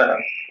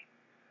 50%.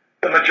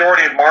 The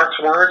majority of Mark's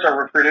words are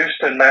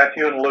reproduced in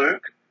Matthew and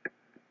Luke.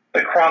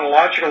 The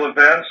chronological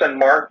events in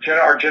Mark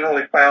are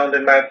generally found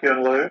in Matthew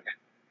and Luke.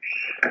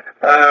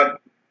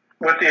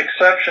 With the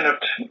exception of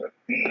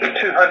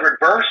 200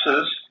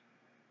 verses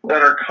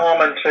that are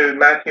common to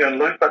Matthew and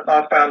Luke but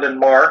not found in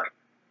Mark,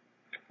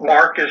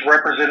 Mark is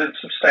represented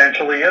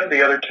substantially in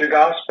the other two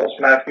Gospels,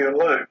 Matthew and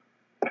Luke.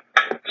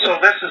 So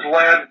this has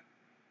led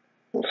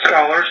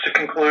scholars to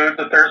conclude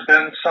that there's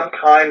been some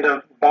kind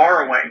of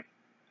borrowing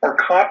or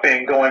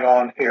copying going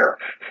on here.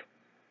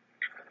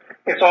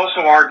 It's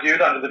also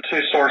argued under the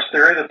two-source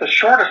theory that the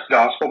shortest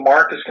gospel,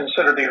 Mark, is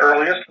considered the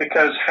earliest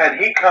because had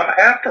he come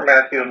after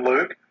Matthew and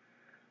Luke,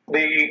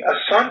 the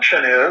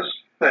assumption is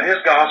that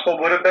his gospel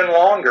would have been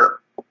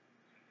longer.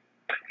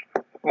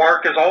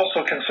 Mark is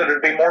also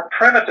considered to be more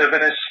primitive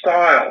in his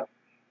style.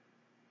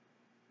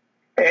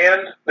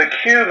 And the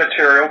cue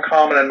material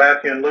common in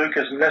Matthew and Luke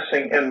is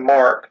missing in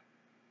Mark.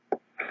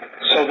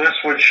 So this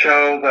would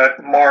show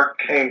that Mark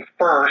came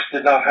first,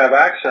 did not have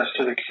access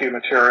to the Q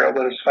material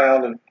that is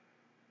found in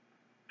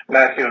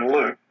Matthew and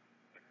Luke.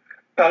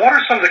 Now, what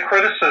are some of the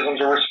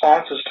criticisms or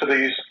responses to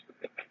these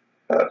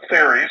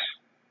theories?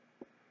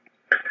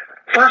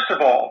 First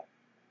of all,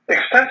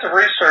 extensive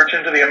research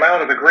into the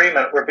amount of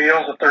agreement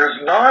reveals that there is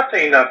not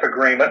enough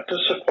agreement to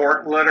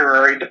support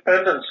literary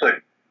dependency.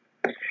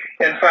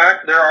 In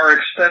fact, there are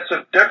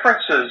extensive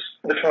differences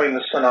between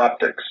the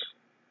synoptics.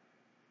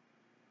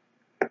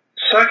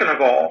 Second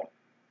of all,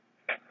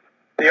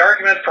 the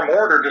argument from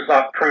order does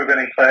not prove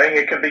anything.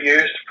 It can be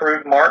used to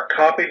prove Mark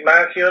copied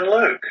Matthew and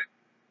Luke.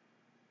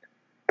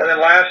 And then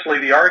lastly,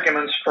 the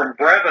arguments from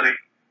brevity,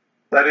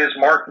 that is,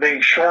 Mark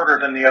being shorter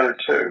than the other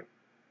two,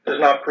 does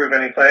not prove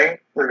anything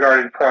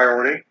regarding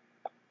priority.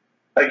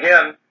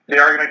 Again, the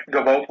argument can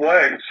go both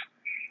ways.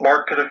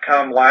 Mark could have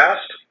come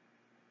last.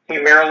 He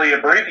merely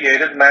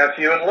abbreviated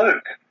Matthew and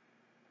Luke.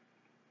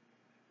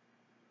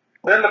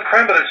 Then the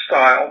primitive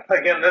style.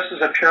 Again, this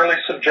is a purely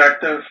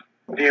subjective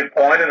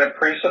viewpoint, and it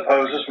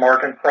presupposes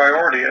Markan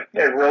priority.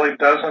 It really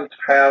doesn't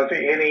have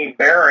any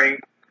bearing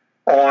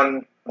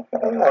on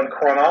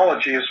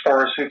chronology as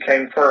far as who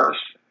came first.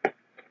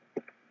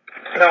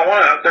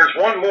 Now, there's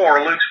one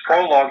more, Luke's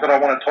prologue, that I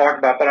want to talk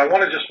about, but I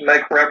want to just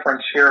make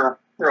reference here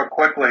real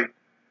quickly.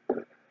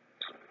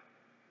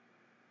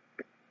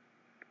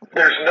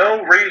 There's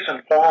no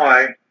reason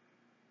why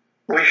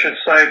we should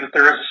say that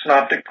there is a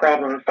synoptic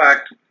problem. In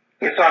fact,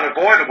 it's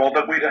unavoidable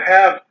that we'd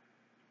have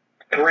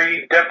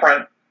three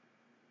different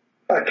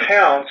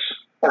accounts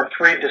or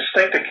three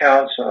distinct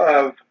accounts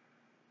of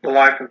the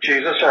life of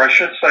Jesus, or I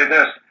should say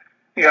this.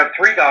 You have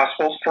three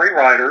Gospels, three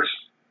writers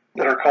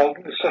that are called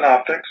the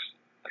synoptics.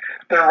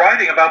 They're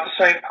writing about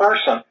the same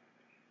person.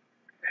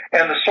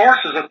 And the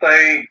sources that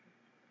they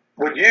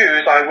would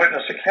use,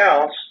 eyewitness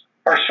accounts,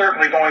 are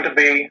certainly going to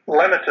be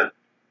limited.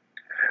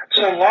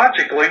 So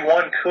logically,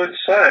 one could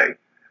say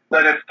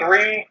that if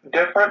three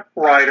different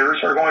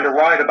writers are going to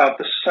write about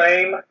the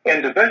same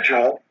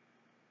individual,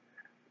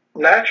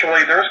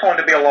 naturally there's going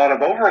to be a lot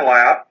of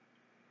overlap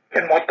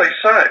in what they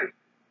say,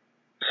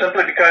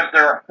 simply because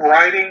they're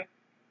writing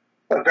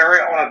on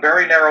a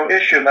very narrow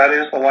issue, and that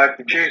is the life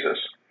of Jesus.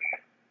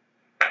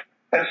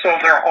 And so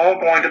they're all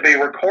going to be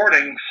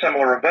recording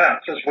similar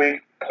events, as we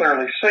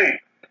clearly see.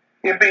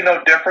 It'd be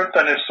no different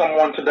than if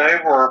someone today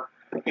were,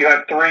 you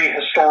had three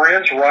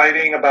historians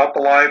writing about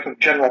the life of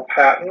General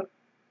Patton,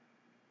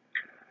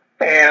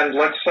 and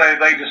let's say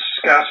they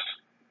discussed,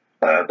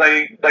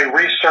 they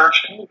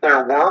researched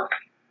their work,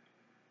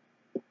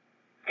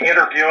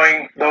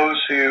 interviewing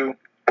those who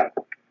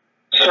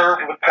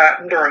served with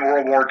Patton during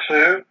World War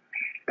II,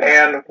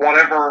 and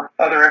whatever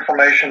other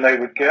information they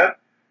would get,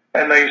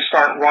 and they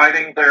start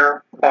writing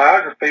their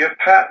biography of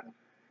Patton.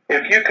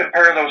 If you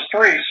compare those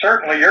three,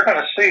 certainly you're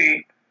going to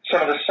see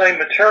some of the same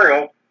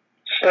material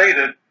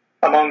stated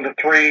among the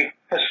three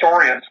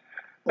historians.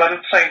 But at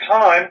the same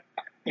time,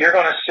 you're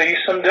going to see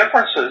some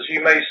differences.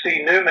 You may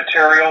see new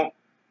material,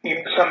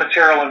 even some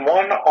material in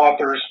one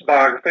author's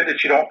biography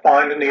that you don't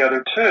find in the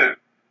other two.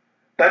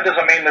 That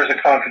doesn't mean there's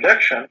a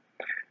contradiction,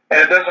 and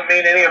it doesn't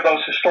mean any of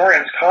those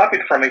historians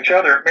copied from each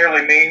other. It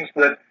merely means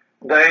that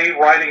they,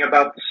 writing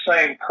about the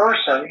same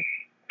person,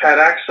 had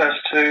access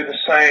to the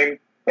same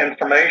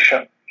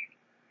information,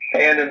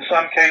 and in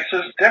some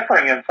cases,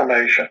 differing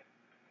information.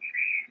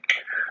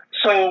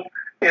 So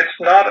it's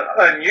not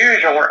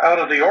unusual or out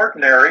of the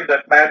ordinary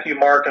that Matthew,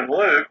 Mark, and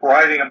Luke,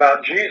 writing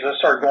about Jesus,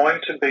 are going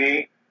to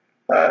be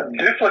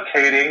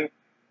duplicating,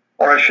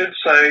 or I should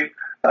say,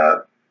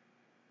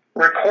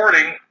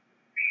 recording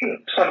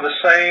some of the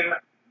same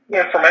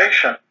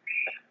information.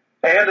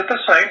 And at the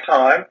same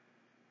time,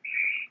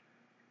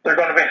 they're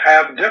going to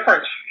have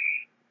different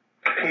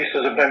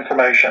pieces of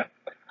information.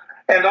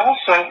 And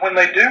also, when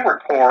they do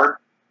record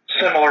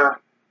similar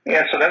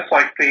incidents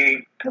like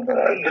the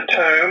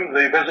tomb,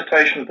 the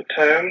visitation of the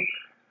tomb,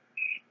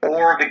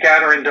 or the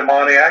Gadarene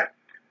demoniac,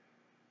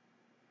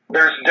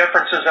 there's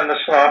differences in the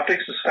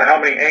synoptics as to how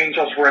many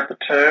angels were at the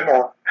tomb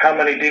or how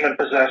many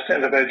demon-possessed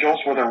individuals.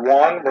 Were there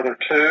one? Were there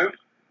two?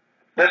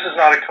 This is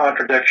not a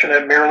contradiction.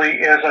 It merely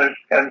is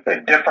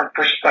a different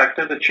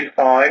perspective that you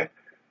find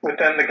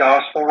within the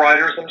gospel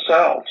writers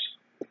themselves.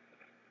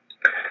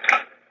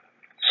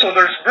 So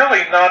there's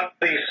really not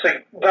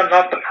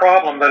the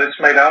problem that it's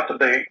made out to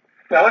be.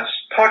 Now let's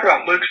talk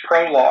about Luke's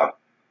prologue.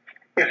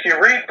 If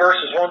you read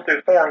verses 1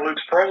 through 4 in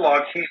Luke's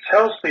prologue, he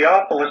tells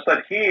Theophilus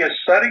that he is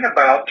setting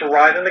about to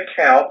write an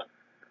account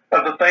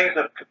of the things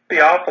that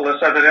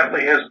Theophilus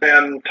evidently has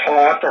been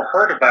taught or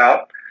heard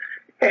about.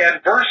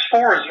 And verse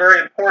 4 is very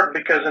important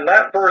because in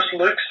that verse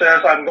Luke says,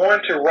 I'm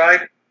going to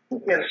write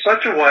in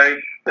such a way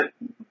that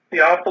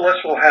Theophilus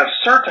will have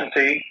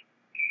certainty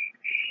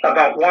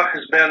about what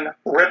has been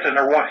written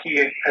or what he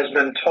has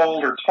been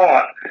told or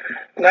taught.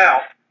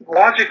 Now,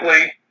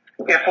 logically,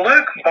 if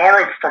Luke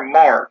borrowed from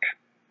Mark,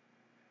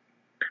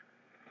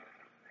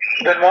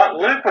 then what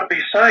Luke would be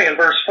saying in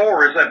verse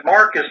 4 is that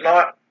Mark is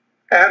not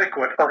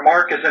adequate, or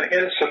Mark is an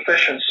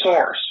insufficient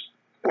source.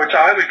 which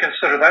I would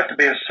consider that to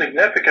be a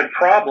significant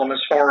problem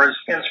as far as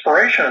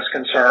inspiration is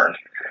concerned.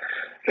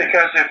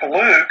 Because if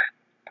Luke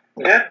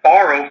did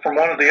borrow from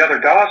one of the other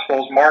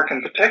Gospels, Mark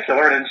in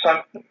particular, and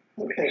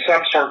in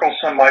some circles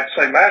some might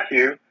say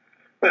Matthew,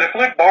 but if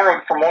Luke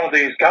borrowed from one of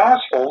these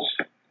Gospels,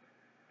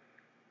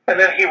 and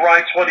then he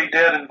writes what he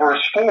did in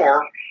verse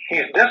 4,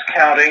 he's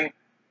discounting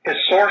his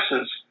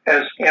sources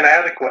as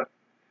inadequate.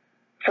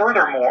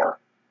 Furthermore,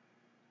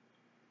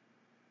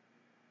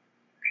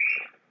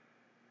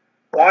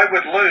 why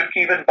would Luke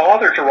even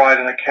bother to write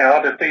an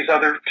account if these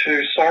other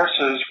two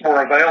sources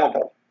were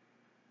available?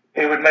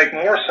 It would make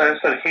more sense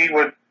that he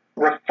would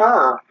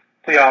refer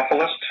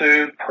Theophilus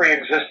to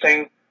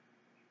pre-existing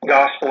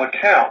gospel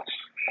accounts.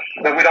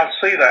 But we don't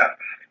see that.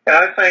 And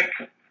I think,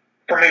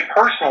 for me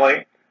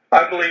personally,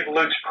 I believe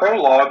Luke's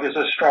prologue is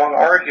a strong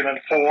argument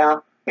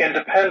for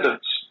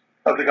independence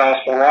of the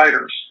gospel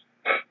writers.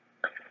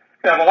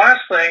 Now, the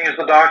last thing is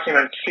the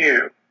document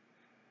Q.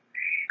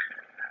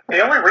 The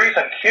only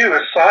reason Q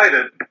is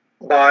cited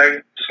by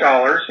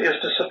scholars is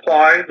to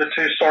supply the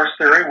two-source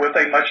theory with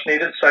a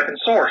much-needed second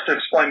source to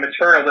explain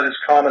material that is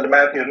common to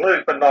Matthew and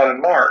Luke, but not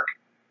in Mark.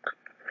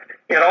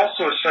 It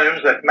also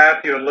assumes that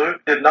Matthew and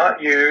Luke did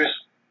not use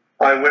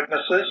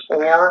eyewitnesses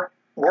or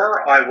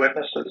were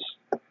eyewitnesses.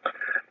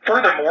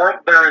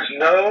 Furthermore, there is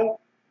no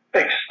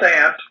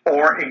extant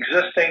or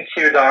existing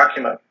Q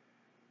document,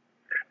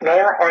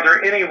 nor are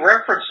there any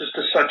references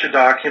to such a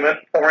document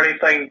or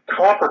anything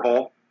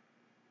comparable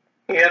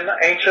in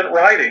ancient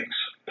writings,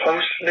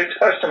 post-New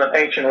Testament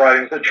ancient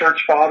writings, the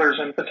church fathers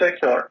in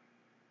particular.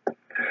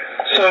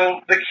 So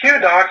the Q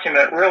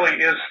document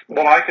really is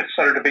what I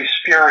consider to be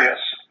spurious.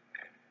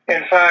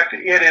 In fact,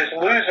 it is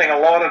losing a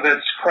lot of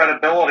its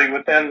credibility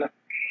within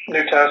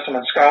New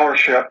Testament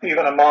scholarship,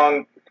 even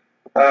among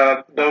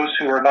those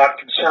who are not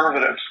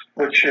conservatives,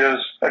 which is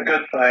a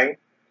good thing.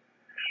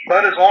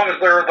 But as long as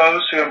there are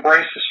those who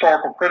embrace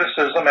historical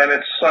criticism and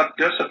its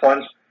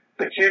sub-disciplines,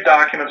 the Q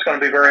document is going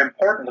to be very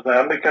important to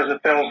them because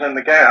it fills in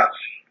the gaps.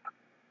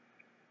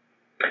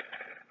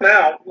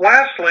 Now,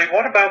 lastly,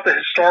 what about the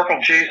historical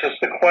Jesus,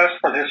 the quest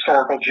for the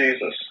historical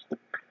Jesus?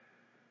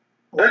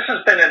 This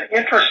has been an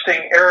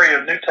interesting area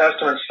of New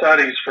Testament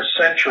studies for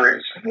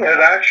centuries. It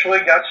actually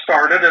got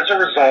started as a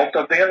result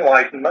of the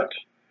Enlightenment,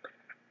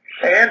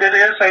 and it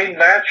is a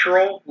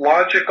natural,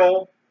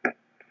 logical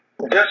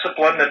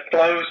discipline that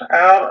flows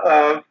out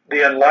of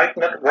the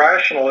Enlightenment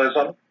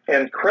rationalism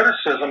and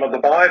criticism of the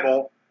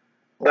Bible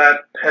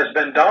that has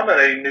been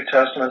dominating New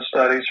Testament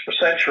studies for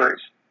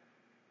centuries.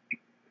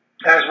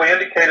 As we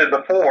indicated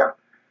before,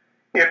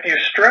 if you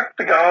strip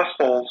the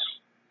Gospels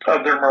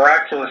of their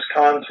miraculous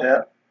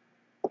content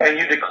and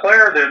you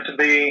declare them to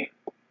be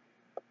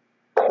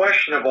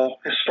questionable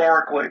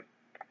historically,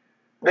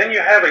 then you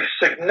have a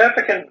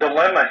significant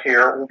dilemma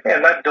here,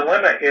 and that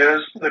dilemma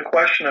is the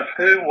question of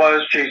who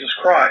was Jesus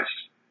Christ.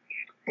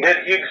 Did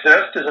he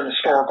exist as an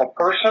historical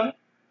person?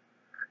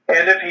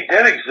 And if he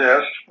did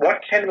exist,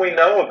 what can we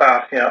know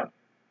about him?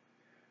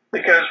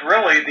 Because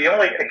really, the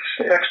only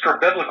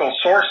extra-biblical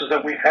sources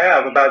that we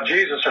have about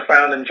Jesus are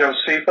found in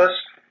Josephus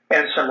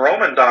and some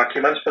Roman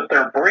documents, but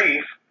they're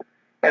brief,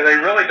 and they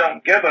really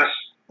don't give us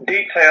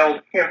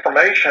detailed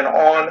information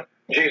on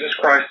Jesus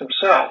Christ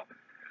himself.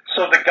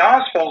 So the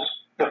Gospels,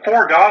 the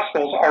four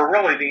Gospels, are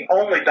really the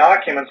only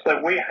documents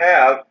that we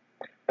have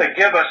that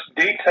give us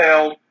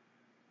detailed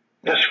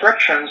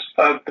descriptions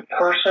of the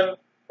person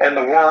and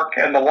the work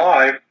and the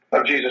life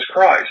of Jesus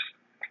Christ.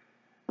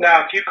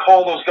 Now, if you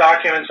call those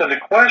documents into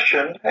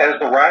question, as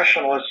the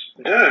rationalists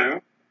do,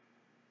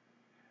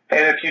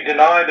 and if you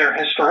deny their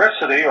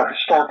historicity or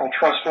historical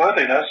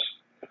trustworthiness,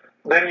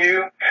 then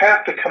you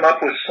have to come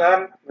up with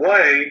some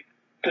way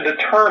to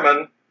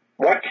determine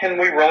what can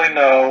we really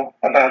know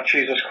about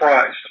Jesus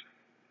Christ.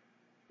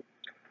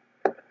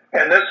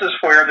 And this is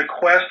where the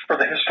quest for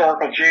the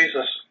historical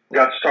Jesus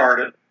got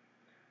started.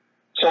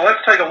 So let's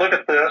take a look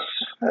at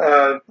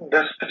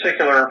this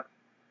particular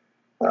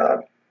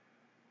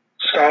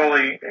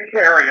scholarly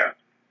area.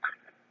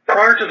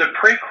 Prior to the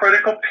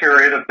pre-critical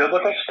period of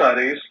biblical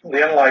studies,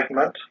 the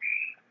Enlightenment,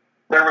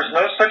 there was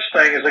no such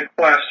thing as a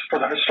quest for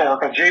the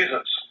historical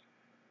Jesus.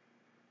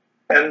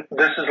 And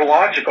this is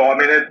logical. I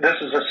mean, this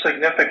is a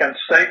significant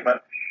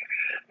statement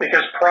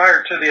because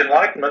prior to the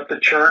Enlightenment, the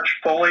church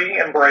fully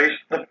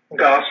embraced the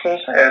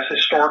Gospels as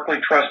historically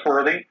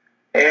trustworthy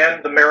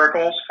and the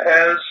miracles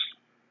as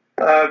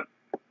a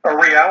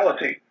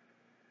reality.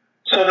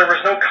 So there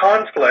was no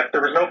conflict,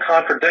 there was no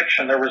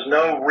contradiction, there was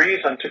no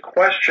reason to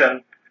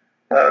question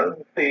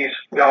these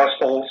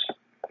Gospels,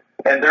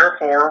 and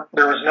therefore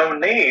there was no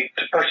need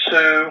to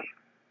pursue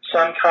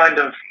some kind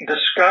of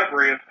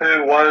discovery of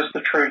who was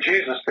the true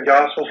Jesus. The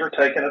Gospels were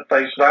taken at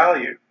face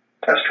value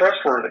as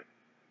trustworthy.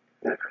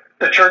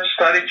 The church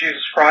studied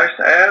Jesus Christ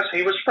as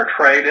he was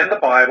portrayed in the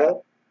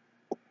Bible,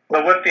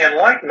 but with the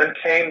Enlightenment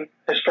came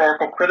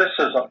historical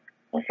criticism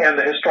and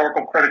the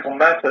historical critical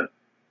method.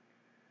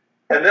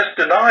 And this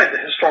denied the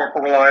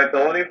historical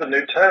reliability of the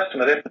New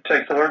Testament, in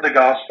particular the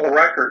Gospel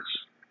records.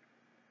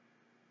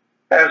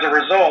 As a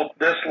result,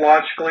 this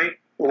logically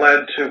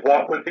led to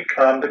what would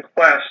become the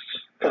quests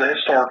for the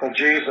historical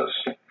Jesus.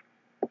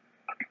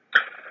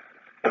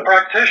 The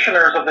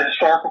practitioners of the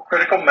historical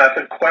critical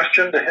method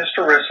questioned the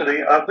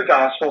historicity of the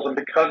Gospels, and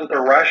because of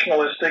their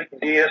rationalistic,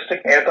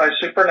 deistic,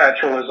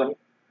 anti-supernaturalism,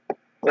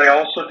 they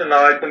also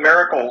denied the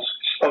miracles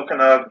spoken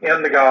of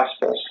in the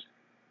Gospels.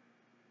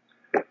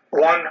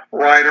 One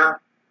writer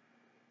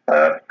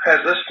has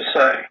this to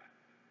say,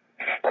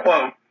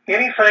 quote,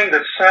 anything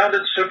that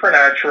sounded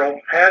supernatural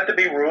had to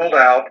be ruled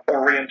out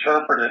or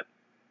reinterpreted.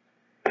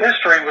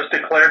 History was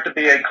declared to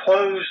be a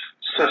closed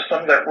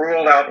system that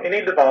ruled out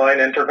any divine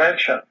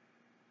intervention.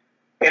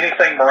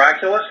 Anything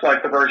miraculous,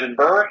 like the virgin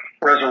birth,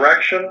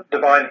 resurrection,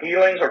 divine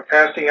healings, or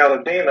casting out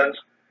of demons,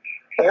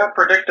 or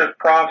predictive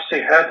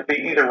prophecy had to be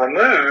either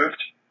removed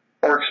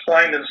or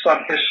explained in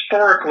some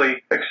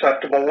historically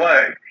acceptable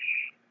way.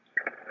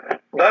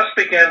 Thus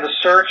began the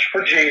search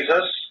for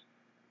Jesus,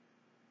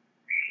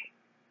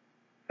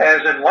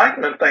 as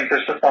Enlightenment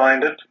thinkers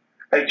defined it,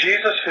 a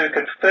Jesus who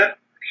could fit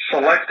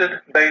selected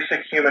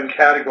basic human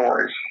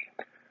categories.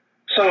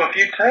 So if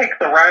you take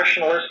the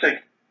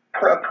rationalistic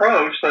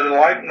approach that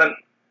Enlightenment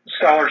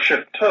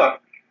scholarship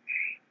took,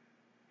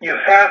 you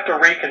have to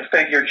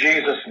reconfigure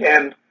Jesus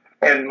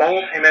and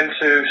mold him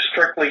into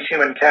strictly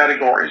human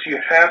categories. You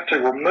have to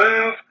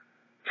remove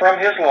from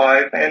his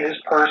life and his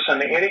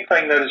person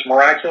anything that is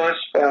miraculous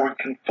or would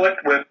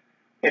conflict with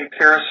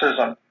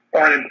empiricism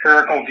or an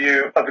empirical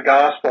view of the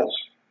Gospels.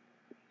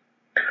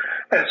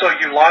 And so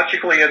you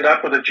logically end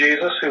up with a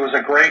Jesus who was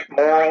a great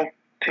moral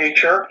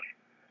teacher,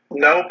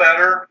 no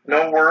better,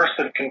 no worse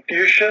than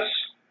Confucius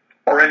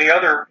or any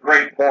other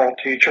great moral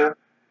teacher.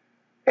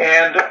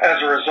 And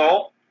as a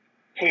result,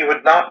 he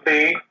would not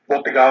be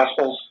what the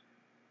Gospels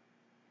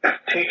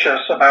teach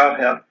us about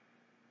him.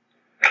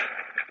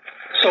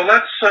 So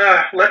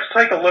let's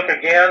take a look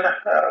again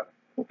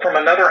from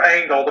another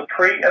angle, the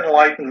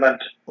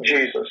pre-Enlightenment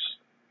Jesus.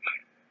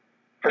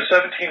 For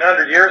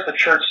 1,700 years, the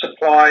church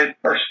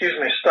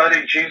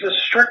studied Jesus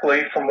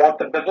strictly from what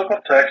the biblical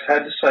text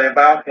had to say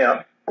about him.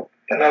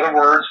 In other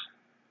words,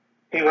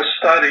 he was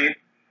studied,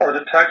 or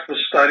the text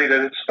was studied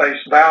at its face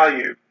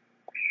value.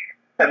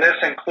 And this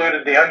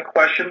included the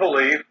unquestioned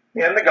belief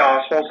in the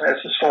Gospels as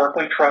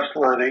historically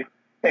trustworthy,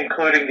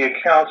 including the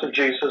accounts of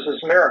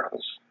Jesus'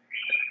 miracles.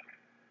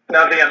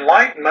 Now, the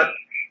Enlightenment,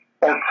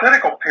 or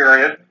critical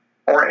period,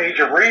 or Age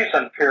of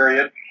Reason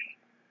period,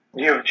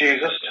 view of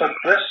Jesus took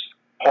this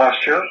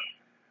posture.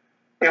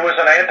 It was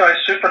an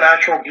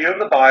anti-supernatural view of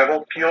the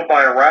Bible, fueled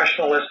by a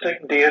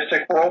rationalistic,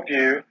 deistic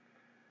worldview.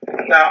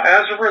 Now,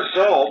 as a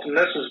result, and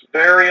this is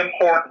very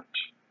important,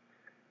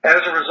 as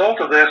a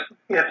result of this,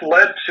 it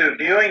led to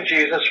viewing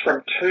Jesus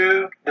from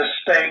two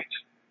distinct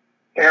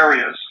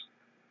areas,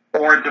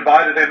 or it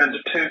divided him into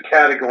two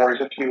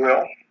categories, if you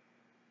will.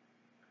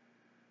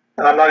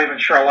 And I'm not even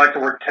sure I like the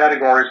word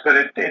categories, but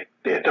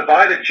it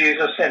divided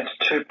Jesus into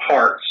two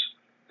parts.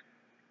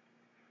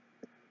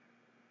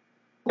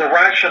 The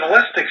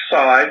rationalistic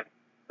side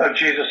of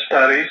Jesus'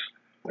 studies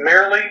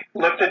merely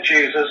looked at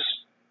Jesus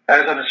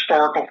as an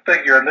historical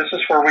figure, and this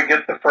is where we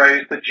get the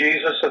phrase, the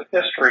Jesus of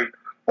history,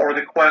 or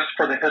the quest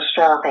for the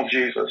historical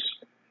Jesus.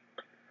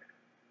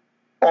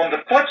 On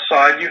the flip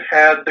side, you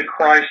had the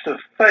Christ of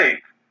faith.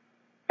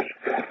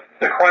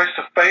 The Christ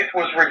of faith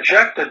was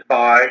rejected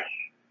by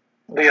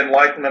the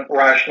Enlightenment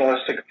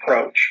rationalistic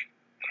approach.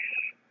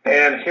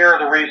 And here are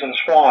the reasons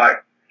why.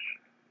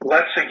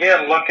 Let's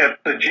again look at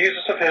the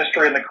Jesus of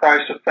history and the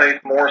Christ of faith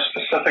more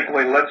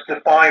specifically. Let's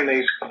define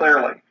these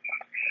clearly.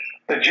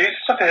 The Jesus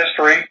of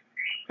history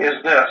is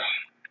this.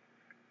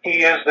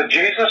 He is the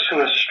Jesus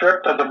who is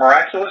stripped of the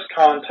miraculous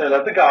content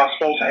of the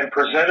Gospels and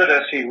presented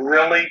as he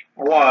really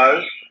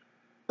was,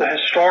 the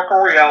historical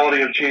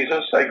reality of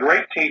Jesus, a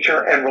great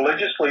teacher and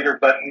religious leader,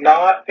 but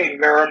not a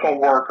miracle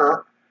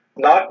worker,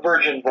 not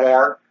virgin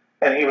born,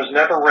 and he was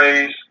never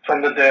raised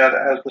from the dead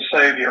as the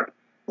Savior.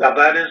 Now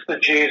that is the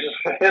Jesus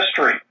of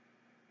history.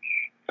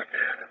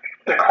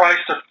 The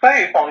Christ of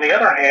faith, on the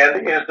other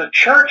hand, is the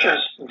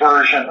church's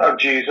version of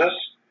Jesus,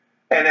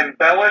 an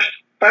embellished,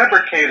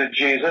 fabricated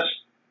Jesus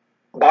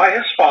by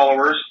his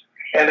followers,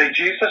 and a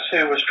Jesus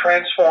who was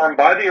transformed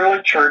by the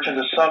early church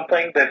into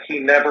something that he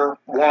never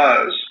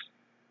was.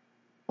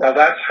 Now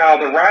that's how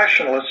the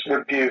rationalists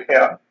would view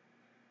him,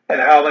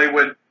 and how they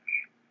would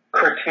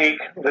critique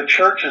the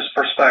church's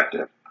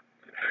perspective.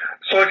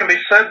 So it can be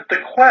said that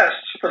the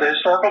quests for the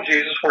historical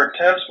Jesus were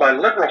attempts by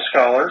liberal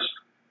scholars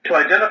to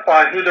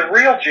identify who the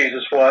real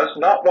Jesus was,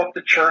 not what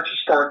the church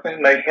historically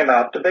made him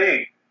out to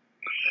be.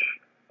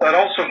 That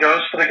also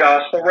goes for the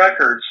gospel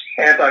records.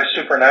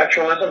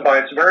 Anti-supernaturalism, by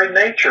its very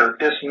nature,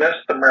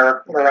 dismissed the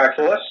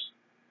miraculous,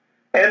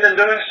 and in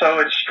doing so,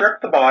 it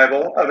stripped the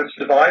Bible of its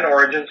divine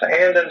origins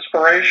and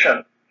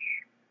inspiration,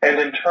 and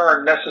in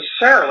turn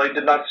necessarily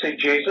did not see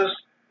Jesus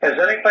as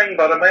anything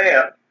but a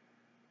man.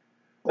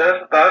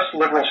 Thus,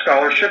 liberal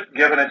scholarship,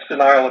 given its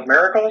denial of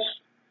miracles,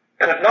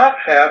 could not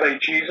have a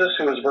Jesus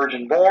who was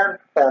virgin born,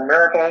 or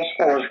miracles,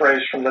 or was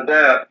raised from the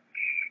dead.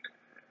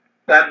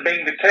 That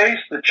being the case,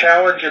 the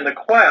challenge in the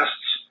quests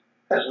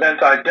has been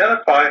to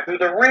identify who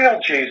the real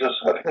Jesus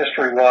of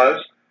history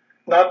was,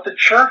 not the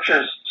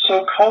church's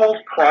so-called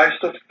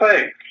Christ of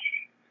faith.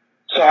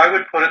 So I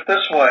would put it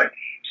this way,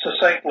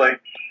 succinctly.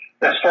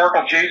 The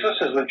historical Jesus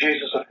is the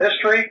Jesus of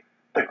history.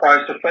 The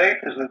Christ of faith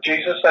is the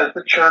Jesus as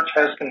the church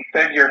has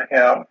configured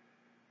him.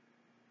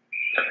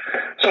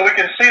 So we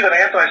can see that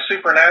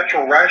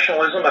anti-supernatural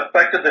rationalism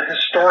affected the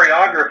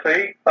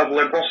historiography of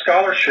liberal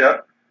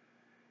scholarship,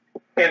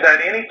 in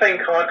that anything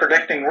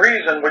contradicting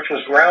reason which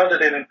was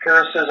grounded in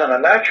empiricism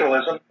and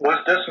naturalism was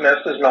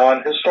dismissed as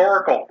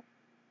non-historical.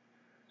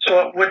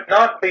 So it would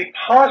not be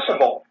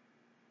possible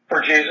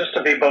for Jesus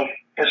to be both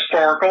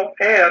historical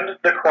and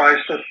the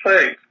Christ of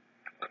faith.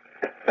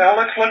 Now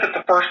let's look at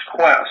the first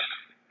quest.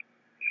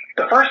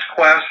 The first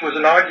quest was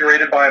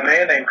inaugurated by a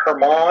man named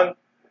Herman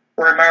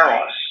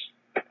Reimarus.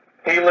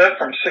 He lived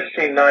from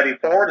 1694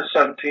 to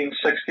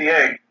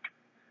 1768.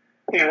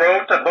 He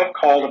wrote a book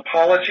called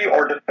Apology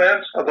or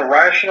Defense of the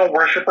Rational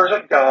Worshippers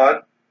of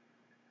God,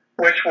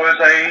 which was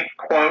a,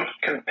 quote,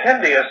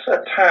 compendious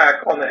attack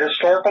on the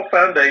historical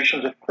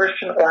foundations of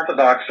Christian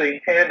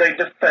orthodoxy and a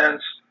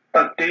defense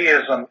of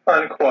deism,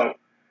 unquote.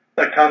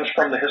 That comes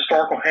from the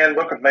Historical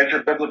Handbook of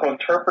Major Biblical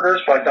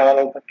Interpreters by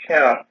Donald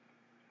McKim.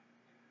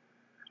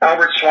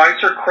 Albert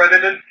Schweitzer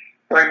credited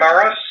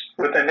Reimarus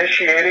with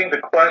initiating the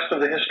quest of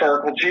the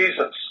historical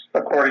Jesus,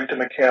 according to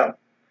McKim.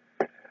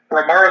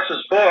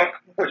 Reimarus' book,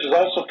 which is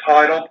also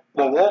titled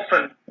The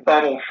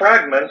Wolfenbüttel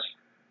Fragments,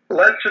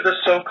 led to the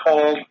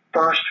so-called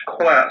First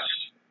Quest.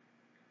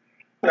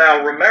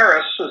 Now,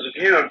 Reimarus'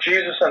 view of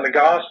Jesus and the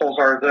Gospels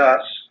are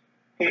thus.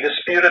 He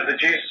disputed the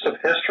Jesus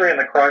of history and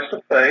the Christ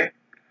of faith.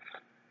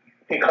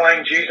 He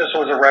claimed Jesus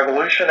was a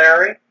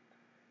revolutionary.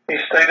 He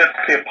stated that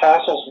the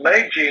apostles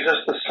made Jesus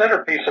the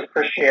centerpiece of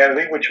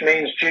Christianity, which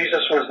means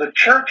Jesus was the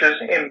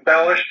church's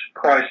embellished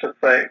Christ of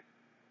faith.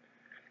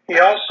 He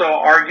also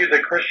argued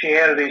that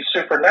Christianity's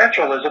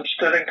supernaturalism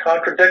stood in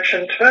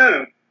contradiction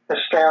to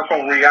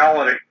historical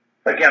reality.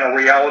 Again, a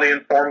reality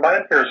informed by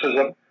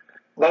empiricism,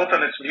 both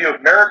in its view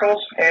of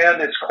miracles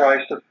and its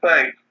Christ of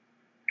faith.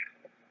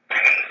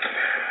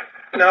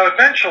 Now,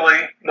 eventually,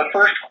 the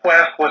first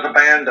quest was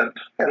abandoned,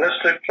 and this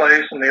took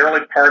place in the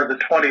early part of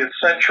the 20th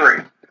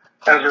century.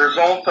 As a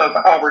result of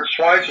Albert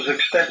Schweitzer's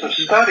extensive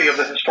study of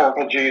the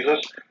historical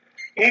Jesus,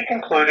 he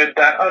concluded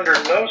that under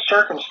no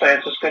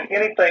circumstances could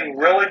anything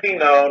really be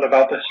known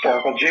about the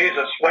historical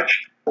Jesus,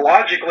 which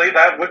logically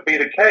that would be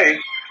the case,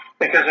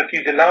 because if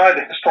you deny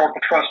the historical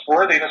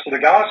trustworthiness of the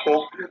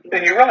Gospels,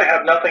 then you really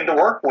have nothing to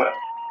work with.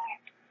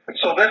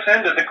 So this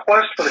ended the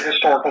quest for the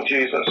historical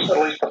Jesus,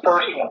 at least the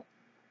first one.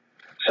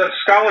 Since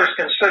scholars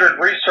considered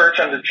research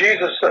on the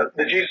Jesus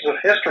of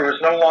history was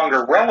no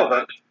longer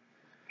relevant,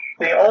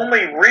 the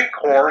only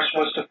recourse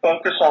was to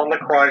focus on the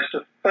Christ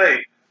of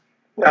faith.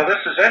 Now this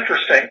is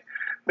interesting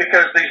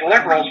because these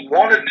liberals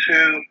wanted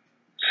to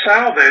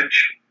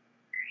salvage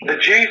the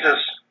Jesus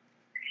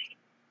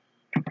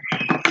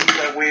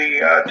that we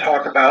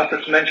talk about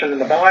that's mentioned in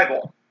the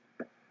Bible.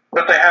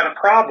 But they had a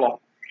problem.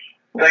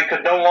 They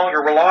could no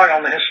longer rely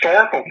on the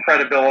historical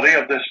credibility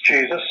of this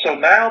Jesus, so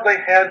now they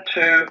had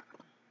to,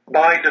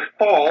 by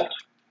default,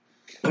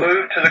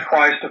 move to the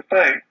Christ of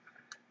faith,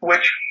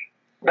 which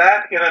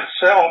that in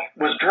itself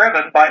was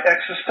driven by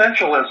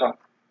existentialism.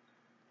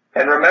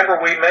 And remember,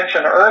 we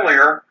mentioned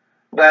earlier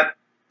that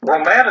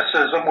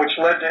Romanticism, which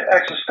led to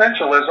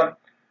existentialism,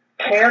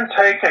 can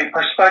take a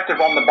perspective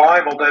on the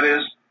Bible that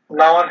is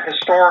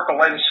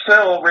non-historical and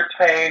still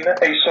retain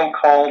a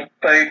so-called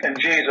faith in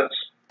Jesus.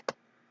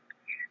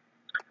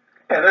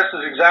 And this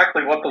is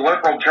exactly what the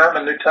liberal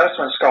German New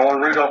Testament scholar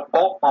Rudolf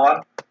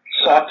Bultmann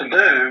sought to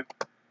do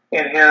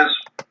in his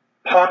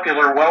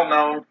popular,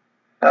 well-known,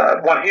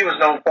 what he was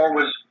known for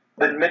was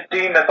the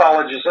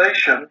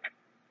demythologization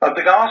of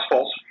the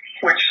Gospels,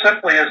 which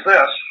simply is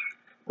this.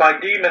 By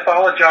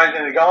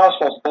demythologizing the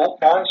Gospels,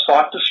 Bultmann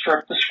sought to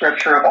strip the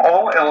Scripture of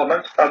all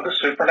elements of the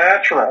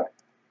supernatural.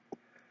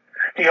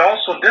 He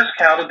also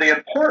discounted the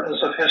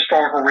importance of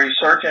historical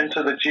research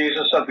into the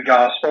Jesus of the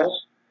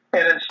Gospels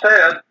and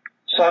instead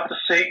sought to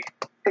seek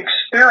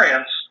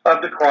experience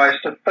of the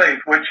Christ of faith,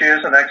 which is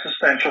an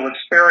existential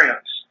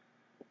experience.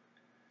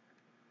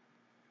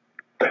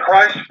 The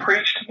Christ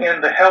preached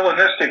in the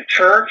Hellenistic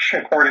church,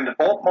 according to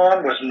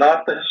Bultmann, was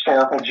not the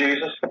historical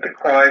Jesus, but the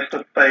Christ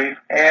of faith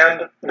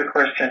and the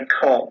Christian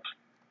cult.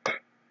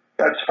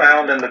 That's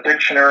found in the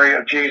Dictionary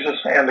of Jesus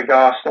and the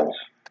Gospels.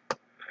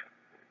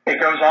 It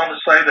goes on to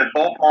say that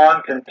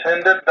Bultmann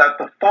contended that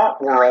the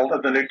thought world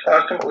of the New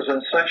Testament was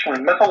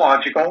essentially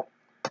mythological,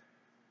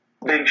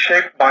 being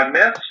shaped by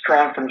myths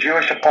drawn from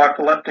Jewish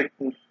apocalyptic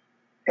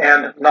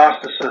and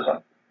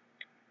Gnosticism.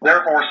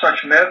 Therefore,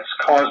 such myths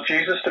caused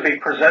Jesus to be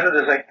presented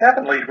as a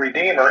heavenly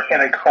redeemer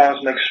in a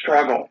cosmic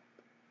struggle.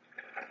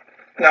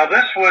 Now,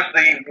 this was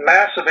the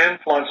massive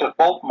influence of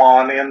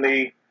Bultmann in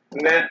the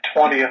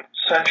mid-20th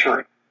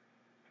century,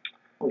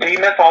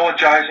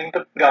 demythologizing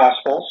the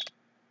Gospels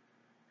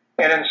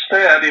and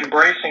instead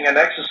embracing an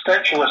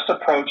existentialist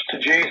approach to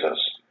Jesus.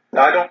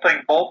 Now, I don't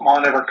think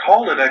Bultmann ever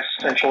called it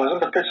existentialism,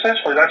 but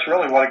essentially that's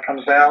really what it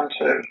comes down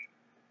to.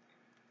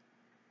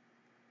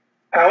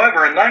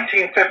 However, in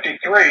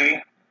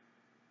 1953,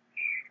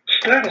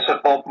 Students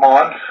of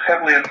Bultmann,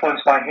 heavily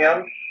influenced by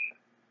him,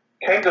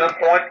 came to the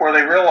point where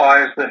they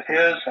realized that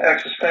his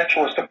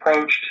existentialist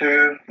approach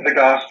to the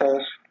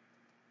Gospels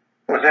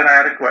was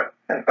inadequate.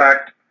 In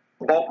fact,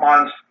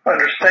 Bultmann's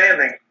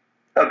understanding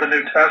of the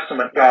New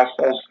Testament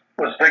Gospels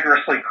was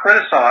vigorously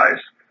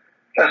criticized,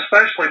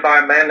 especially by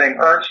a man named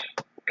Ernst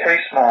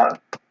Käsemann.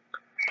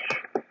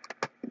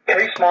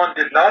 Käsemann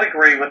did not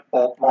agree with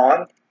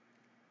Bultmann,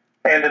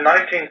 and in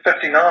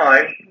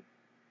 1959,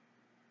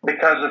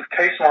 because of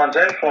Käsemann's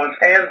influence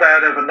and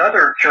that of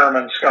another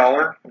German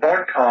scholar,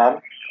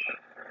 Bornkamm,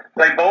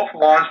 they both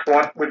launched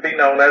what would be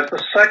known as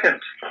the second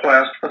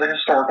quest for the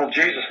historical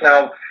Jesus.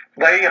 Now,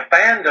 they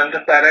abandoned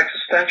that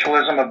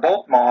existentialism of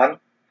Bultmann,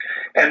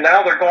 and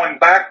now they're going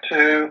back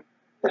to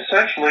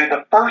essentially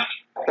the first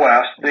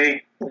quest,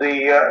 the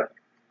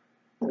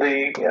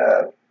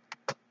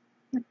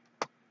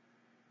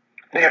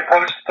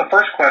approach the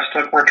first quest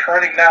took,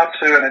 returning now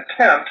to an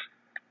attempt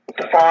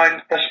to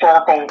find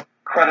historical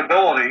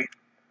credibility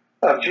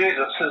of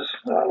Jesus'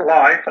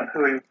 life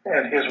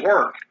and his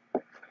work.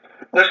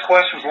 This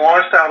quest was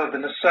launched out of the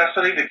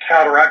necessity to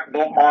counteract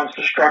Bultmann's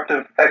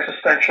destructive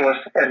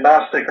existentialist and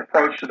Gnostic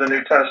approach to the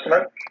New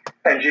Testament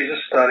and Jesus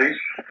studies,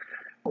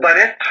 but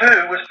it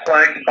too was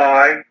plagued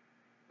by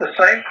the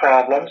same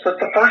problems that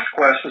the first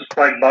quest was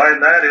plagued by,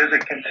 and that is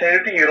it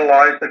continued to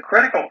utilize the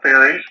critical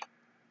theories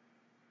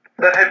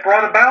that had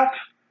brought about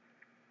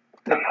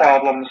the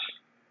problems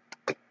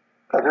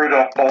of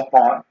Rudolf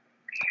Bultmann.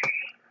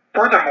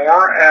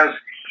 Furthermore, as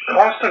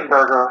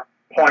Kostenberger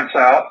points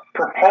out,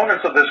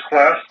 proponents of this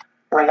quest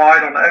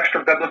relied on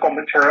extra-biblical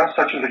material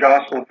such as the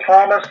Gospel of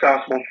Thomas,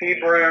 Gospel of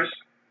Hebrews,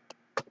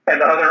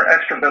 and other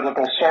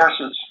extra-biblical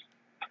sources.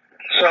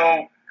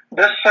 So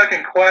this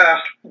second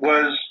quest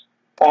was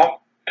off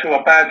to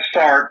a bad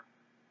start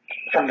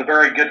from the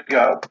very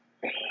get-go.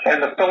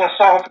 And the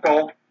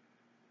philosophical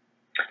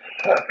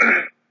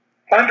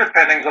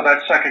underpinnings of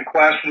that second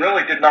quest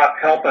really did not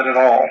help it at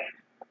all.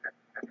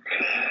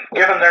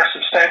 Given their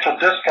substantial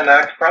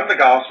disconnect from the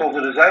Gospels,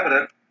 it is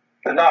evident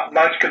that not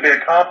much could be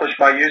accomplished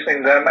by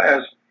using them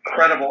as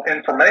credible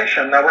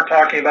information. Now we're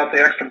talking about the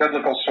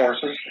extra-biblical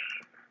sources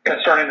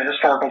concerning the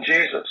historical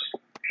Jesus.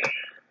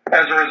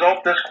 As a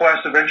result, this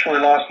quest eventually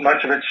lost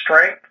much of its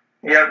strength,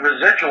 yet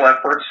residual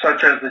efforts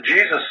such as the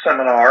Jesus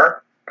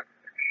Seminar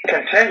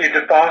continued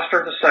to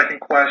foster the second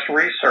quest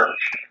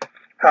research.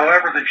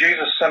 However, the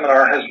Jesus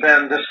Seminar has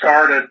been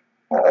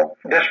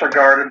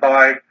disregarded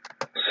by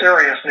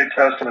serious New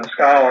Testament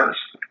scholars.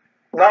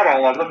 Not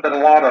all of them, but a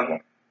lot of them.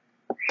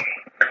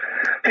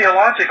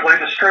 Theologically,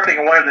 the stripping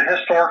away of the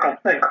historical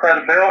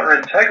credibility or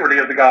integrity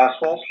of the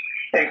Gospels,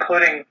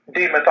 including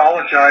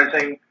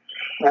demythologizing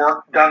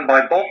work done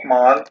by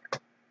Bultmann,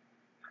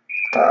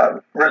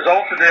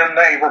 resulted in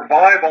a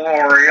revival,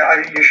 or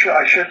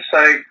I should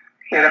say,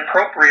 it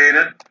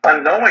appropriated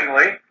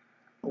unknowingly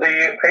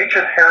the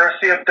ancient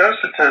heresy of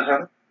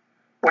Docetism,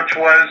 which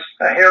was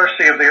a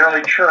heresy of the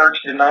early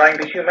church denying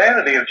the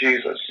humanity of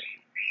Jesus,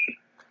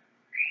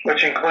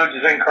 which includes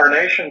his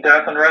incarnation,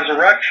 death, and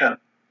resurrection.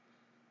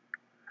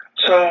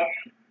 So,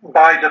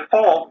 by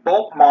default,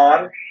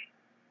 Bultmann,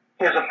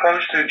 his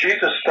approach to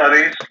Jesus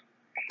studies,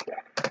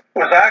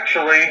 was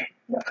actually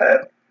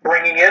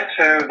bringing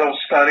into those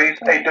studies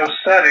a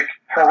docetic,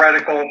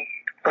 heretical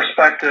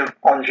perspective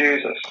on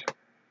Jesus.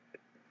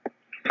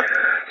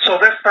 So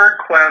this third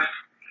quest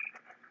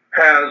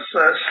has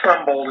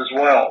stumbled as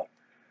well.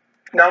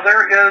 Now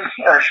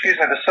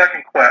the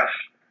second quest.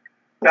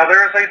 Now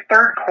there is a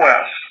third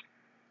quest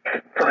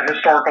for the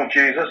historical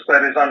Jesus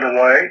that is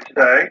underway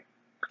today.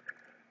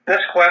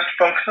 This quest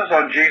focuses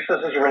on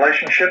Jesus'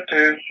 relationship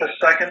to the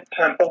Second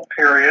Temple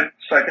period,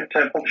 Second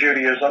Temple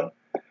Judaism,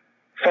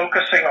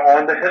 focusing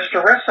on the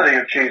historicity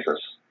of Jesus.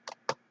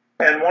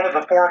 And one of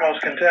the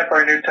foremost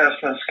contemporary New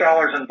Testament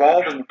scholars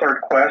involved in the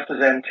third quest is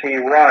N.T.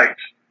 Wright.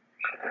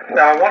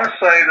 Now, I want to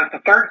say that the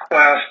third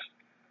quest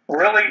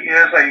really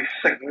is a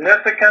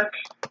significant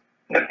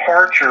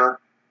departure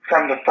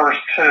from the first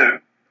two,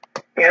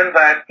 in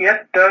that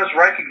it does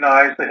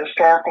recognize the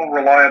historical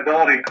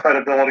reliability and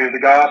credibility of the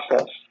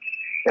Gospels.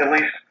 At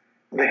least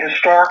the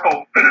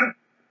historical,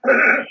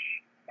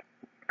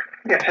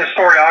 its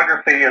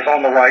historiography is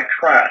on the right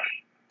track.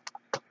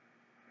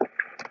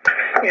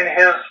 In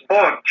his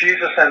book,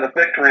 Jesus and the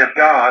Victory of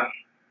God,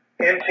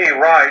 N.T.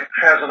 Wright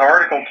has an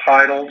article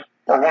titled,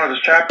 or one of his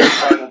chapters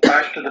titled,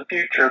 Back to the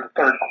Future,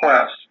 the Third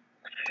Quest.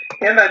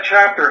 In that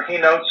chapter, he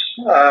notes,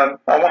 I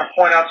want to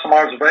point out some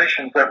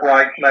observations that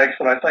Wright makes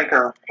that I think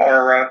are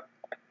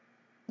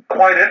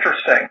quite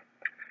interesting.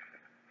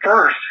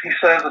 First, he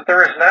says that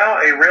there is now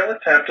a real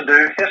attempt to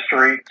do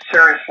history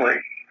seriously.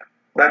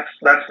 That's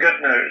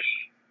good news.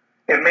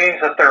 It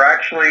means that they're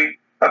actually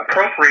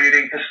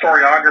appropriating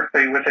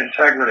historiography with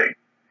integrity.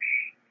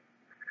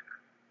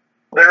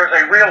 There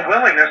is a real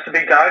willingness to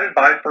be guided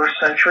by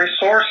first-century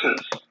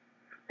sources.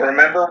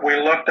 Remember, we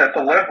looked at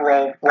the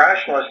liberal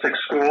rationalistic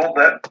school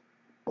that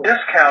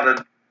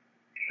discounted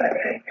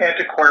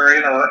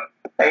antiquarian or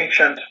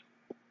ancient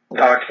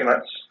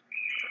documents.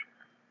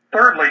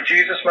 Thirdly,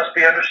 Jesus must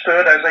be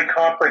understood as a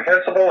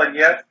comprehensible and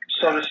yet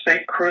so to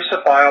speak,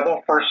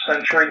 crucifiable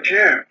first-century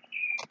Jew.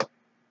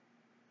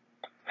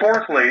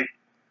 Fourthly,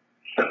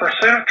 the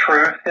pursuit of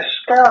truth,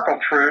 historical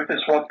truth,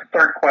 is what the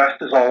third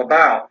quest is all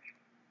about.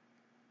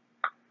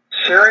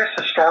 Serious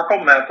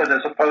historical method,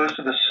 as opposed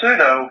to the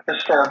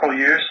pseudo-historical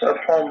use of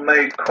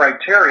homemade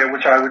criteria,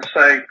 which I would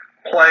say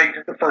plagued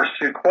the first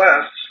two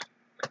quests,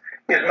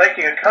 is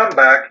making a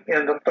comeback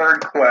in the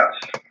third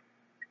quest.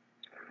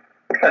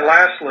 And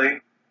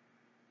lastly,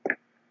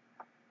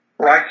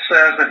 Wright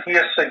says that he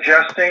is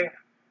suggesting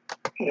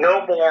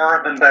no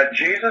more than that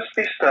Jesus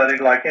be studied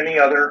like any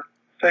other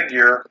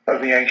figure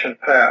of the ancient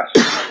past.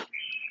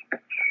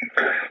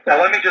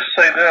 Now, let me just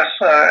say this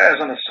as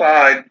an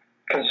aside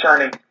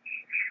concerning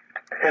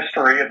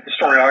history and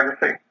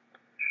historiography.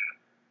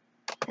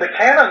 The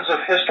canons of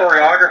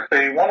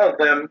historiography, one of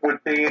them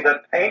would be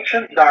that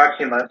ancient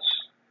documents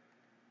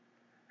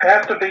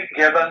have to be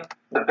given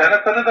the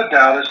benefit of the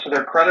doubt as to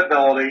their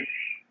credibility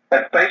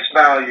at face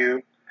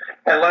value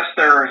unless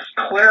there is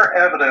clear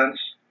evidence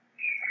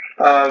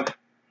of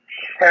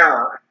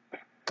error.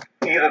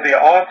 Either the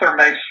author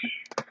makes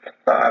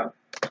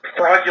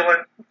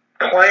fraudulent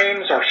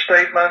claims or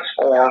statements,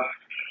 or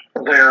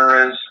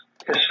there is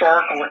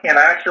historical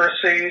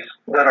inaccuracies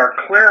that are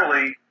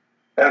clearly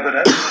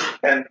evident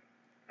and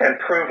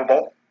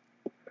provable.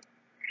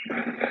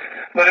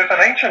 But if an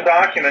ancient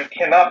document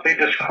cannot be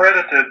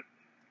discredited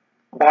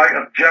by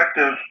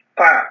objective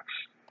facts,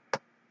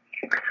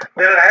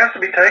 then it has to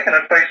be taken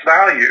at face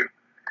value.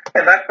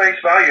 And that face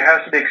value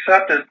has to be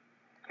accepted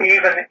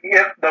even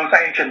if those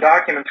ancient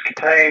documents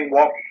contain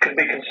what could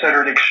be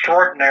considered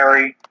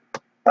extraordinary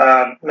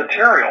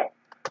material.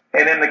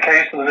 And in the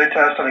case of the New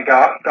Testament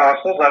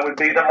Gospels, that would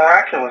be the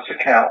miraculous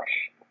accounts.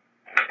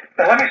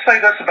 Now, let me say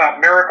this about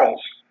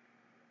miracles.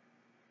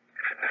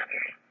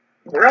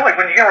 Really,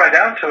 when you get right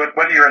down to it,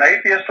 whether you're an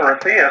atheist or a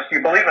theist,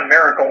 you believe in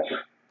miracles.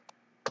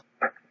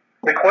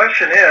 The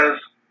question is,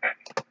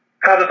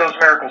 how did those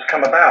miracles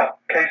come about?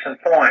 Case in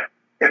point,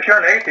 if you're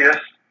an atheist,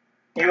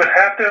 you would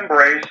have to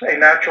embrace a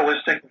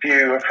naturalistic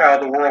view of how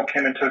the world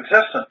came into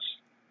existence.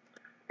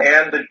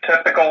 And the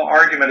typical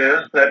argument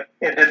is that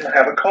it didn't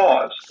have a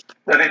cause,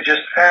 that it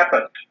just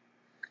happened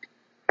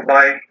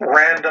by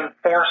random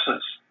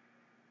forces.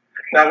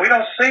 Now, we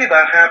don't see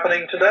that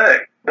happening today.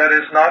 That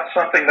is not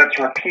something that's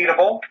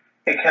repeatable.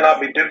 It cannot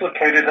be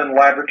duplicated in the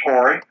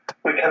laboratory.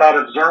 We cannot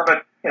observe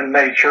it in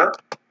nature.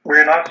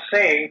 We're not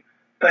seeing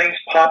things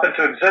pop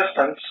into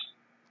existence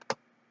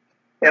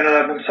in and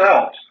of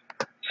themselves.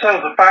 So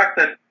the fact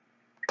that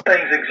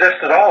things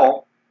exist at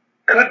all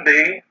could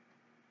be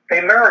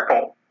a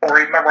miracle or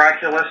a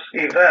miraculous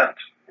event.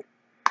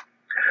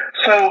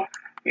 So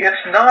it's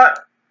not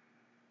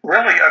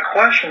really a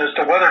question as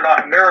to whether or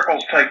not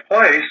miracles take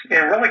place. It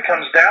really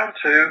comes down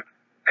to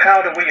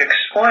how do we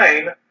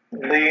explain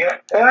the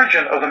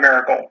origin of the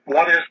miracle?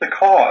 What is the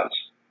cause?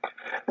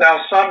 Now,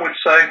 some would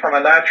say from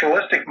a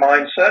naturalistic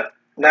mindset,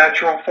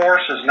 natural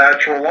forces,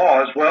 natural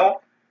laws.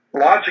 Well,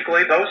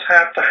 logically, those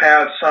have to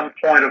have some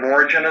point of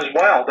origin as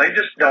well. They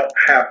just don't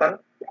happen.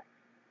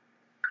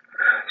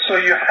 So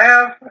you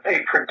have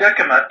a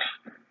predicament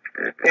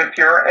if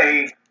you're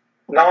a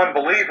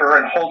non-believer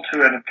and hold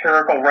to an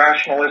empirical,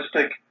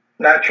 rationalistic,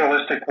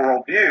 naturalistic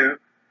worldview,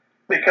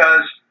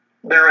 because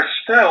there is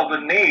still the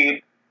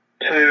need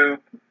to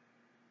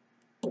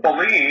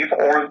believe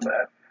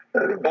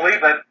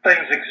that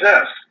things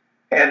exist.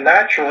 And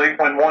naturally,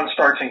 when one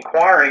starts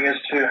inquiring as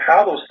to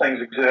how those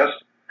things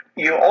exist,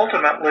 you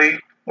ultimately,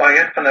 by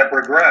infinite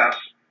regress,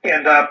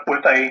 end up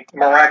with a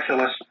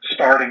miraculous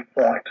starting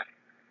point.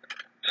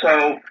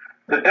 So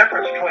the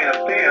difference between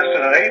a theist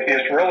and an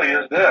atheist really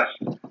is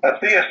this. A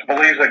theist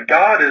believes that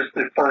God is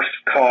the first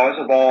cause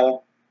of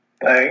all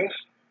things.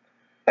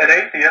 An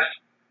atheist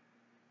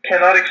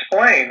cannot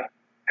explain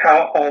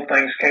how all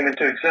things came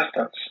into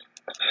existence.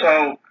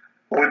 So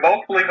we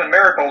both believe in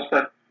miracles,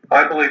 but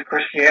I believe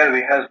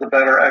Christianity has the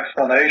better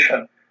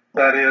explanation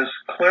that is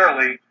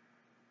clearly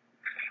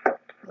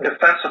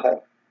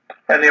defensible.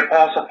 And the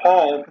Apostle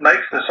Paul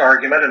makes this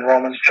argument in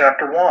Romans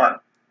chapter 1.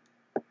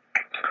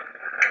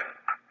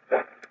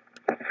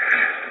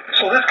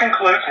 So this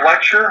concludes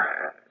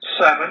lecture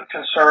 7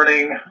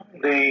 concerning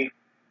the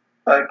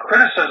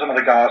criticism of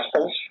the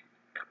Gospels.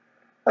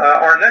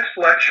 Our next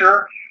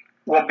lecture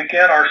will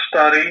begin our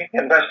study,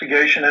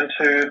 investigation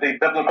into the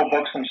biblical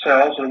books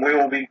themselves, and we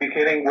will be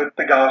beginning with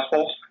the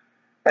Gospels,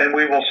 and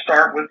we will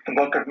start with the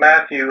book of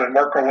Matthew and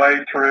work our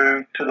way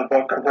through to the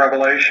book of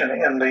Revelation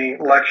in the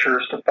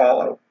lectures to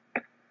follow.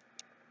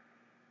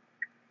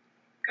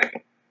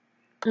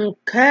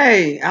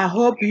 Okay, I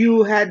hope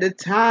you had the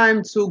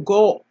time to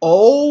go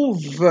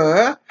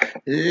over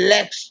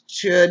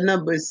lecture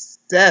number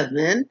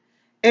 7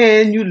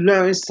 and you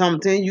learn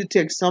something, you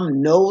take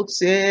some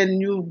notes, and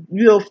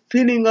you're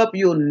filling up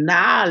your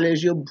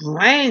knowledge, your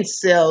brain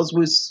cells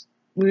with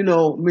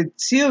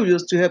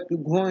materials to help you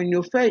grow in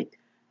your faith.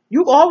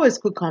 You always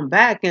could come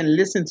back and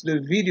listen to the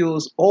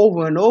videos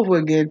over and over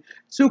again,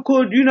 so you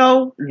could,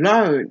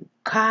 learn,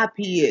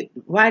 copy it,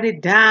 write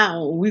it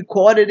down,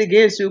 record it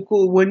again, so you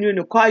could, when you're in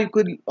the car, you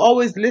could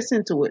always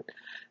listen to it.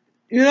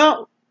 You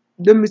know,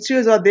 the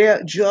materials are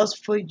there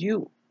just for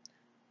you.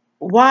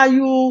 While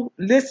you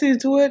listening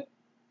to it,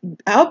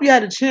 I hope you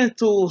had a chance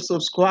to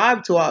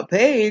subscribe to our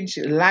page,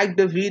 like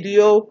the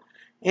video,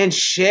 and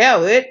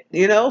share it.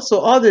 So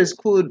others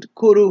could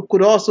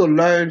also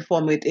learn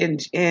from it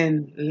and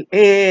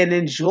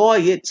enjoy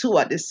it too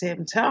at the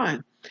same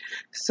time.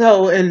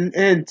 So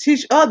and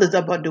teach others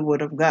about the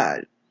Word of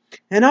God.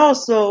 And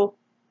also,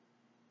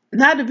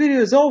 now the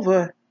video is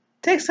over.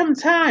 Take some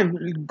time.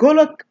 Go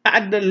look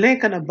at the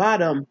link on the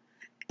bottom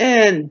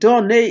and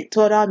donate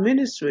toward our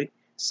ministry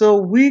so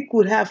we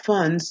could have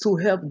funds to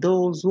help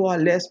those who are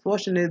less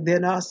fortunate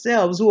than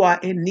ourselves, who are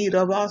in need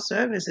of our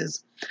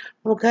services.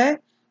 Okay?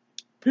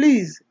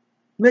 Please,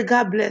 may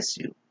God bless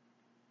you.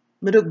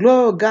 May the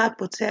glory of God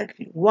protect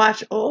you,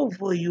 watch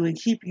over you, and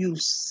keep you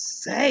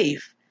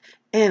safe,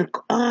 and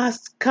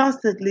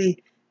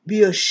constantly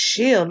be a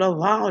shield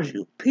around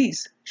you.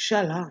 Peace.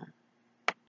 Shalom.